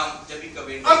நாம் ஜெபிக்க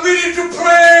வேண்டும். And we need to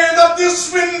pray that this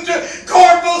wind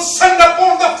God will send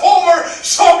upon the former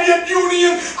Soviet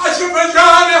Union,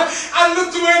 Azerbaijan and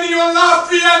Lithuania,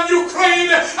 Latvia and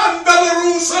Ukraine and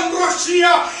Belarus and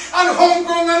Russia and Hong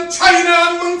Kong and China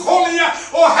and Mongolia.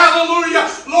 Oh, hallelujah.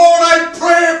 Lord, I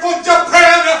pray for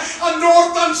Japan and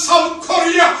North and South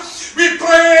Korea. We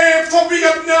pray for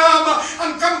Vietnam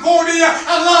and Cambodia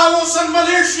and Laos and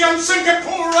Malaysia and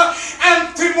Singapore and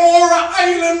Timor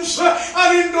Islands and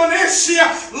Indonesia.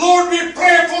 Lord, we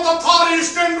pray for the Far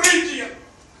Eastern region.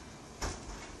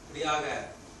 இப்படியாக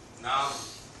நாம்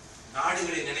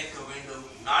நாடுகளை நினைக்க வேண்டும்,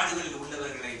 நாடுகளில்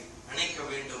உள்ளவர்களை நினைக்க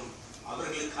வேண்டும்.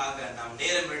 அவர்களுக்காக நாம்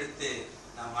நேரம் எடுத்து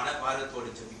நாம் மனபாரத்தோடு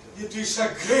ஜெபிக்க வேண்டும். It is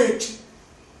a great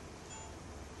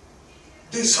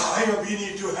desire we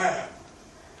need to have,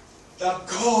 that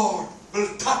God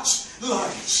will touch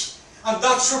lives, and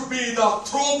that should be the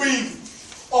throbbing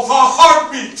of our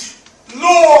heartbeat.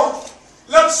 Lord,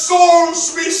 let souls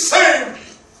be saved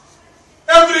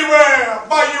everywhere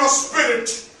by your Spirit.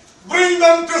 Bring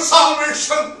them to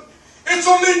salvation. It's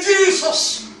only Jesus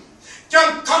can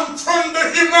confront the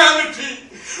humanity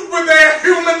with their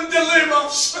human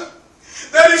dilemmas.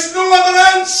 There is no other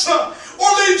answer,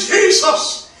 only Jesus.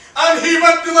 And he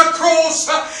went to the cross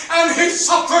and he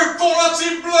suffered for us, he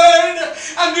bled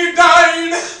and he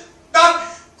died that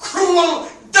cruel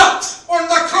death on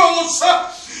the cross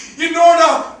in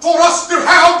order for us to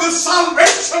have this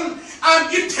salvation and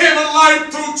eternal life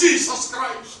through Jesus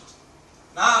Christ.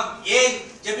 நாம் ஏன்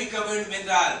ஜெபிக்க வேண்டும்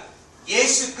என்றால்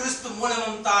இயேசு கிறிஸ்து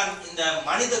மூலமும் தான் இந்த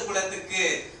மனித குலத்துக்கு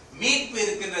மீட்பு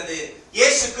இருக்கின்றது.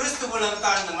 இயேசு கிறிஸ்து மூலம்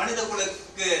தான் இந்த மனித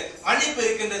குலத்துக்கு மன்னிப்பு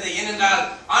இருக்கின்றது. ஏனென்றால்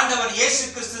ஆண்டவர் இயேசு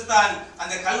கிறிஸ்து தான்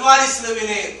அந்த கல்வாரி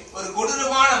சிலுவையிலே ஒரு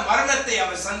கொடூரமான மரணத்தை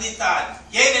அவர் சந்தித்தார்.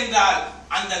 ஏனென்றால்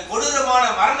அந்த கொடூரமான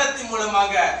மரணத்தின்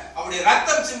மூலமாக அவருடைய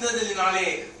ரத்தம் சிந்ததினாலே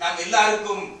நாம்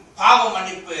எல்லாருக்கும் பாவ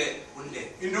மன்னிப்பு உண்டு.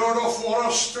 In order for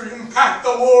us to impact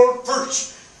the world, first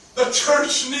the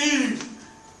church needs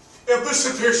a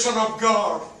visitation of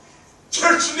God.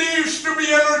 Church needs to be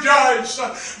energized.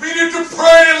 We need to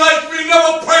pray like we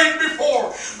never prayed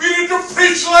before. We need to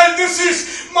preach like this is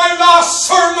my last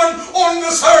sermon on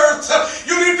this earth.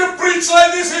 You need to preach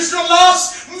like this is your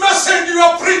last message you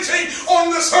are preaching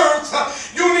on this earth.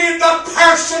 You need that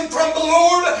passion from the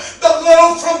Lord, the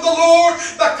love from the Lord,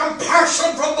 the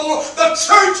compassion from the Lord. The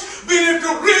church, we need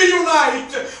to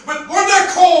reunite with one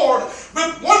accord,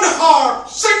 with one heart,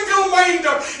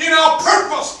 single-minded in our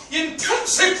purpose,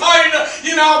 intensified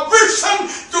in our vision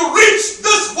to reach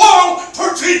this world for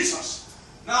Jesus.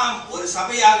 நாம் ஒரு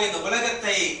சபையாக இந்த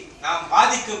உலகத்தை நாம்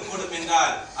பாதிக்க கூடும்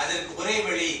என்றால் அதற்கு ஒரே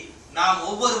வழி, நாம்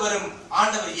ஒவ்வொருவரும்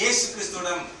ஆண்டவர் இயேசு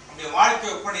கிறிஸ்துவிடம் நம்முடைய வாழ்க்கை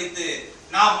ஒப்படைத்து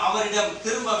நாம் அவரிடம்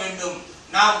திரும்ப வேண்டும்.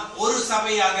 நாம் ஒரு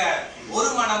சபையாக, ஒரு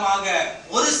மனமாக,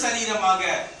 ஒரு சரீரமாக,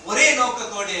 ஒரே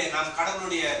நோக்கத்தோடு நாம்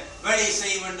கடவுளுடைய வேலையை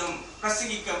செய்ய வேண்டும்,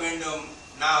 பிரசங்கிக்க வேண்டும்,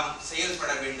 நாம்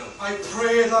செயல்பட வேண்டும். I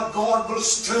pray that God will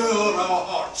stir our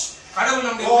hearts. கடவுள்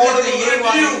நம்முடைய God உள்ளத்தை will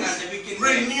ஏறுவாயாக நான் ஜெபிக்கிறேன்.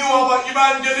 renew our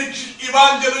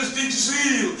evangelistic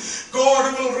zeal. God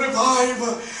will revive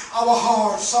our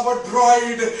hearts, our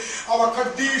dried, our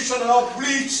condition, our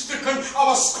bleached,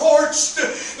 our scorched,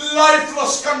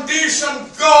 lifeless condition.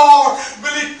 God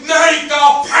will ignite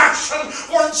our passion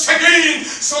once again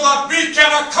so that we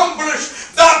can accomplish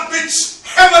that which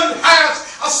heaven has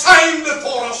assigned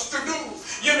for us to do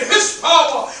in His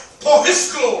power for His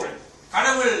glory.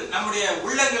 கடவுள் நம்முடைய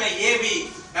உள்ளங்களை AV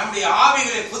நம்முடைய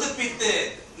ஆவிகளை புதுப்பித்து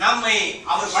நம்மை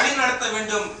அவர் வழி நடத்த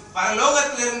வேண்டும்.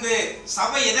 பரலோகத்திலிருந்து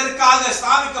சபை எதற்காக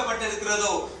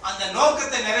ஸ்தாபிக்கப்பட்டிருக்கிறதோ அந்த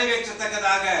நோக்கத்தை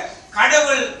நிறைவேற்றத்தக்கதாக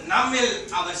கடவுள் நம்மில்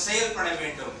அவர் செயல்பட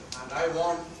வேண்டும். And I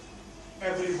want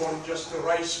everyone just to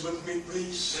rise with me,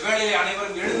 please. இந்த வேளையிலே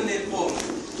அனைவரும் எழுந்து நிற்போம்.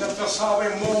 Let us have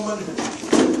a moment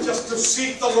just to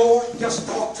seek the Lord, just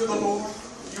talk to the Lord.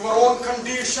 Your own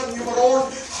condition, your own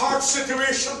heart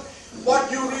situation, what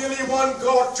you really want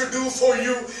God to do for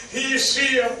you. He is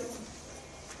here.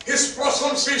 His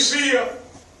presence is here.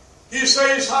 He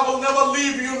says, I will never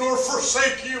leave you nor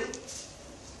forsake you.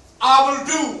 I will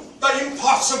do the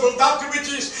impossible. That which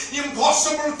is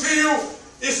impossible to you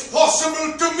is possible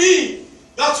to me.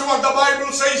 That's what the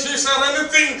Bible says. Is there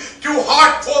anything too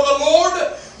hard for the Lord?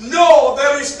 No,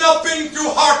 there is nothing too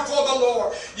hard for the Lord.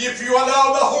 If you allow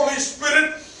the Holy Spirit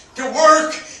to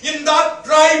work in that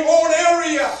dry bone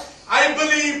area, I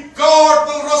believe God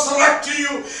will resurrect you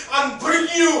and bring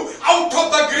you out of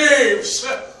the graves.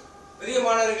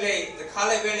 பிரியமானவர்களே, இந்த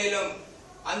காலை வேளையிலும்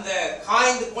அந்த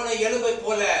காய்ந்து போன எலும்பை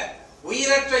போல,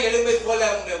 உயிரற்ற எலும்பை போல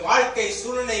உங்களுடைய வாழ்க்கை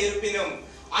சூழ்நிலை இருப்பினும்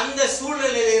அந்த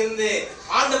சூழ்நிலையிலிருந்து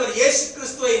ஆண்டவர் இயேசு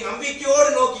கிறிஸ்துவை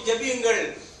நம்பிக்கையோடு நோக்கி ஜெபியுங்கள்,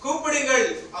 கூப்பிடுங்கள்.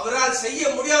 அவரால் செய்ய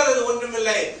முடியாதது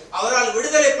ஒன்றுமில்லை, அவரால்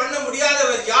விடுதலை பண்ண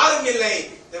முடியாதவர் யாரும் இல்லை.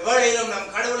 இந்த வேளையிலும்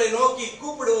நாம் கடவுளை நோக்கி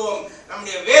கூப்பிடுவோம்,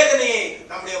 நம்முடைய வேதனையை,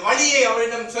 நம்முடைய வலியை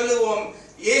அவரிடம் சொல்லுவோம்.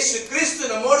 இயேசு கிறிஸ்து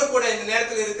நம்மோடு கூட இந்த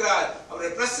நேரத்தில் இருக்கிறார்.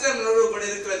 அவருடைய பிரசன்னம் நம்மோடு கூட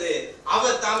இருக்கிறது.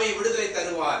 அவர் தாமே விடுதலை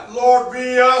தருவார். Lord, we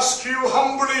ask you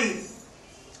humbly,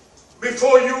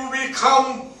 before you we come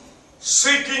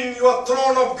seeking your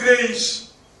throne of grace.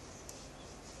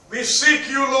 We seek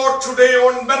you, Lord, today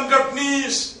on bended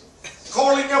knees,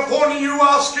 calling upon you,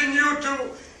 asking you to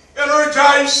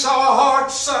energize our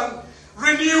hearts and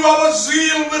renew our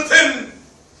zeal within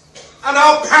and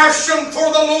our passion for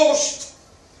the lost,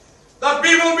 that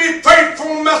we will be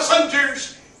faithful messengers,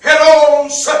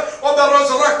 heralds of the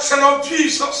resurrection of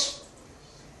Jesus.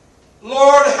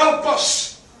 Lord, help us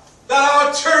that our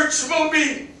church will be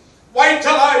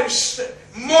vitalized,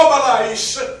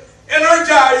 mobilized,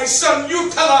 energized and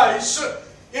utilized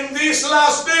in these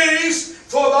last days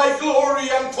for thy glory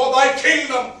and for thy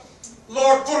kingdom.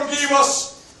 Lord, forgive us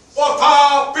of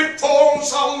our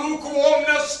pitfalls, our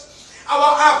lukewarmness,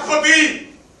 our apathy.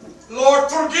 Lord,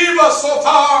 forgive us of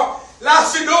our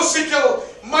lackadaisical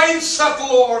mindset,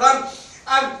 Lord,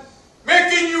 and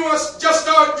making you as just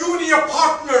our junior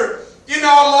partner in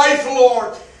our life,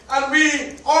 Lord. And we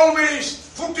always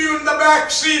put you in the back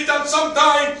seat, and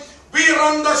sometimes we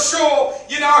run the show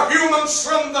in our human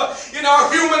strength, in our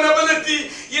human ability,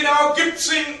 in our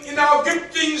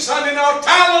giftings and in our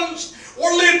talents,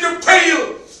 only to fail,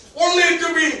 only to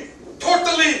be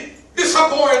totally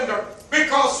disappointed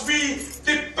because we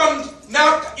depend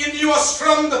not in your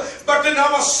strength but in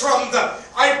our strength.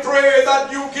 I pray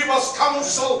that you give us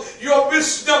counsel, your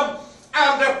wisdom,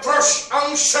 and a fresh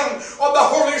unction of the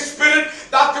Holy Spirit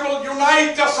that will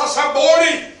unite us as a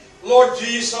body. Lord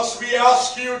Jesus, we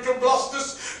ask you to bless this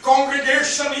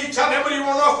congregation, each and every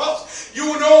one of us.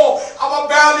 You know our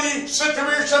valley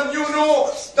situation. You know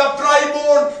the dry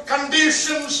bone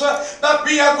conditions that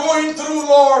we are going through,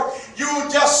 Lord. You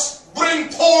just bring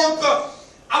forth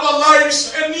our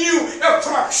lives anew,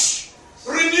 afresh,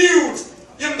 renewed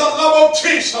in the love of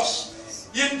Jesus.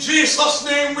 In Jesus'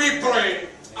 name we pray.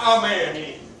 Amen.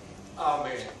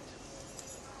 Amen.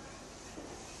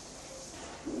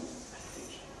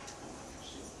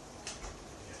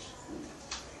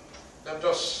 Let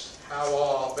us have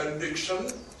our benediction.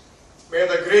 May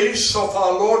the grace of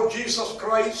our Lord Jesus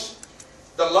Christ,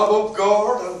 the love of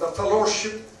God, and the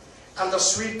fellowship and the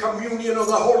sweet communion of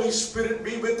the Holy Spirit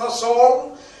be with us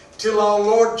all till our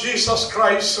Lord Jesus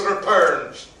Christ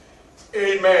returns.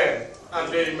 Amen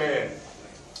and amen.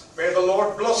 May the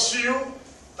Lord bless you.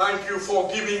 Thank you for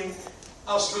giving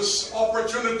us this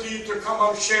opportunity to come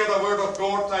and share the word of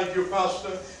God. Thank you,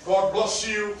 Pastor. God bless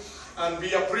you, and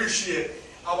we appreciate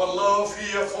our love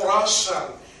here for us,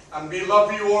 and we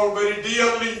love you all very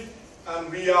dearly, and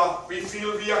we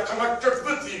feel we are connected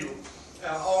with you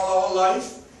all our life,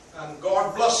 and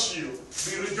God bless you.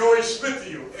 We rejoice with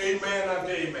you. Amen and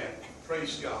amen.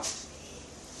 Praise God.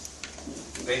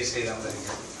 Praise God.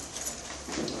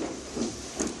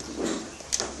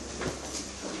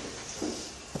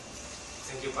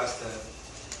 Thank you, Pastor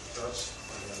George,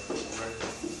 for your word.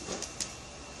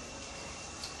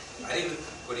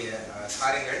 அறிவுக்குரிய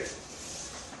காரியங்கள்.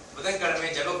 புதன்கிழமை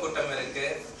ஜெப கூட்டம் இருக்கு.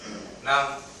 நாம்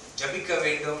ஜபிக்க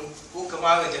வேண்டும்,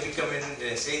 ஊக்கமாக ஜபிக்க வேண்டும்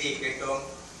என்ற செய்தியை கேட்டோம்.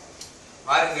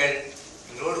 வாருங்கள்,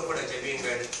 எங்களோடு கூட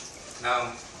ஜபியுங்கள். நாம்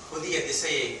புதிய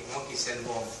திசையை நோக்கி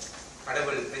செல்வோம்.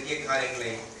 கடவுள் பெரிய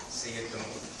காரியங்களை செய்யட்டும்.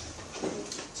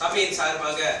 சபையின்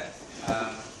சார்பாக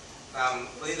நாம்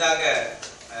புதிதாக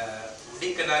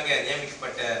உடிக்கனாக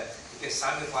நியமிக்கப்பட்ட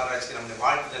சாமி பாராட்சி நம்முடைய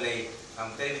வாழ்த்துதலை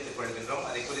நாம் தெரிவித்துக் கொள்கின்றோம்.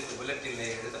 அதை குறித்து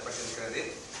புல்லட்டினில் எழுதப்பட்டிருக்கிறது.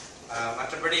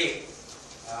 மற்றபடி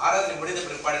ஆராதனை முடிந்த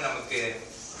பிற்பாடு நமக்கு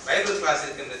பைபிள் கிளாஸ்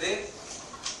இருக்கின்றது.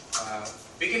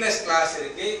 பிகினர்ஸ் கிளாஸ்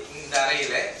இருக்கு இந்த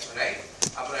அறையில, ரைட்.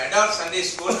 அப்புறம் அடால்ட் சண்டே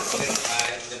ஸ்கூல்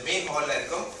இந்த மெயின் ஹால்ல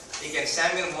இருக்கும்.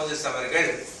 சாமுவேல் மோசஸ் அவர்கள்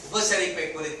உபசரிப்பை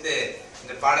குறித்து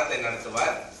இந்த பாடத்தை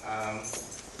நடத்துவார்.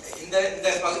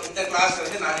 இந்த கிளாஸ்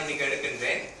வந்து நான் இன்னைக்கு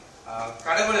எடுக்கின்றேன்.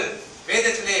 கடவுள்,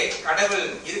 வேதத்திலே கடவுள்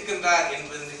இருக்கின்றார்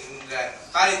என்பது என்ற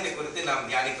காரியத்தை குறித்து நாம்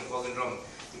தியானிக்க போகின்றோம்.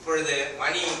 இப்பொழுது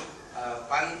மணி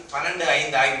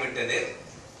 12:05 ஆகிவிட்டது.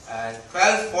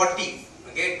 12:40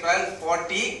 ஓகே,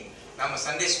 12:40 நம்ம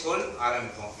சண்டே ஸ்கூல்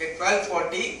ஆரம்பிப்போம். ஓகே,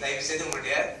 12:40 தயவு செய்து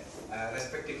உங்களுடைய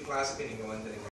ரெஸ்பெக்டிவ் கிளாஸ்க்கு நீங்க வந்துருங்க.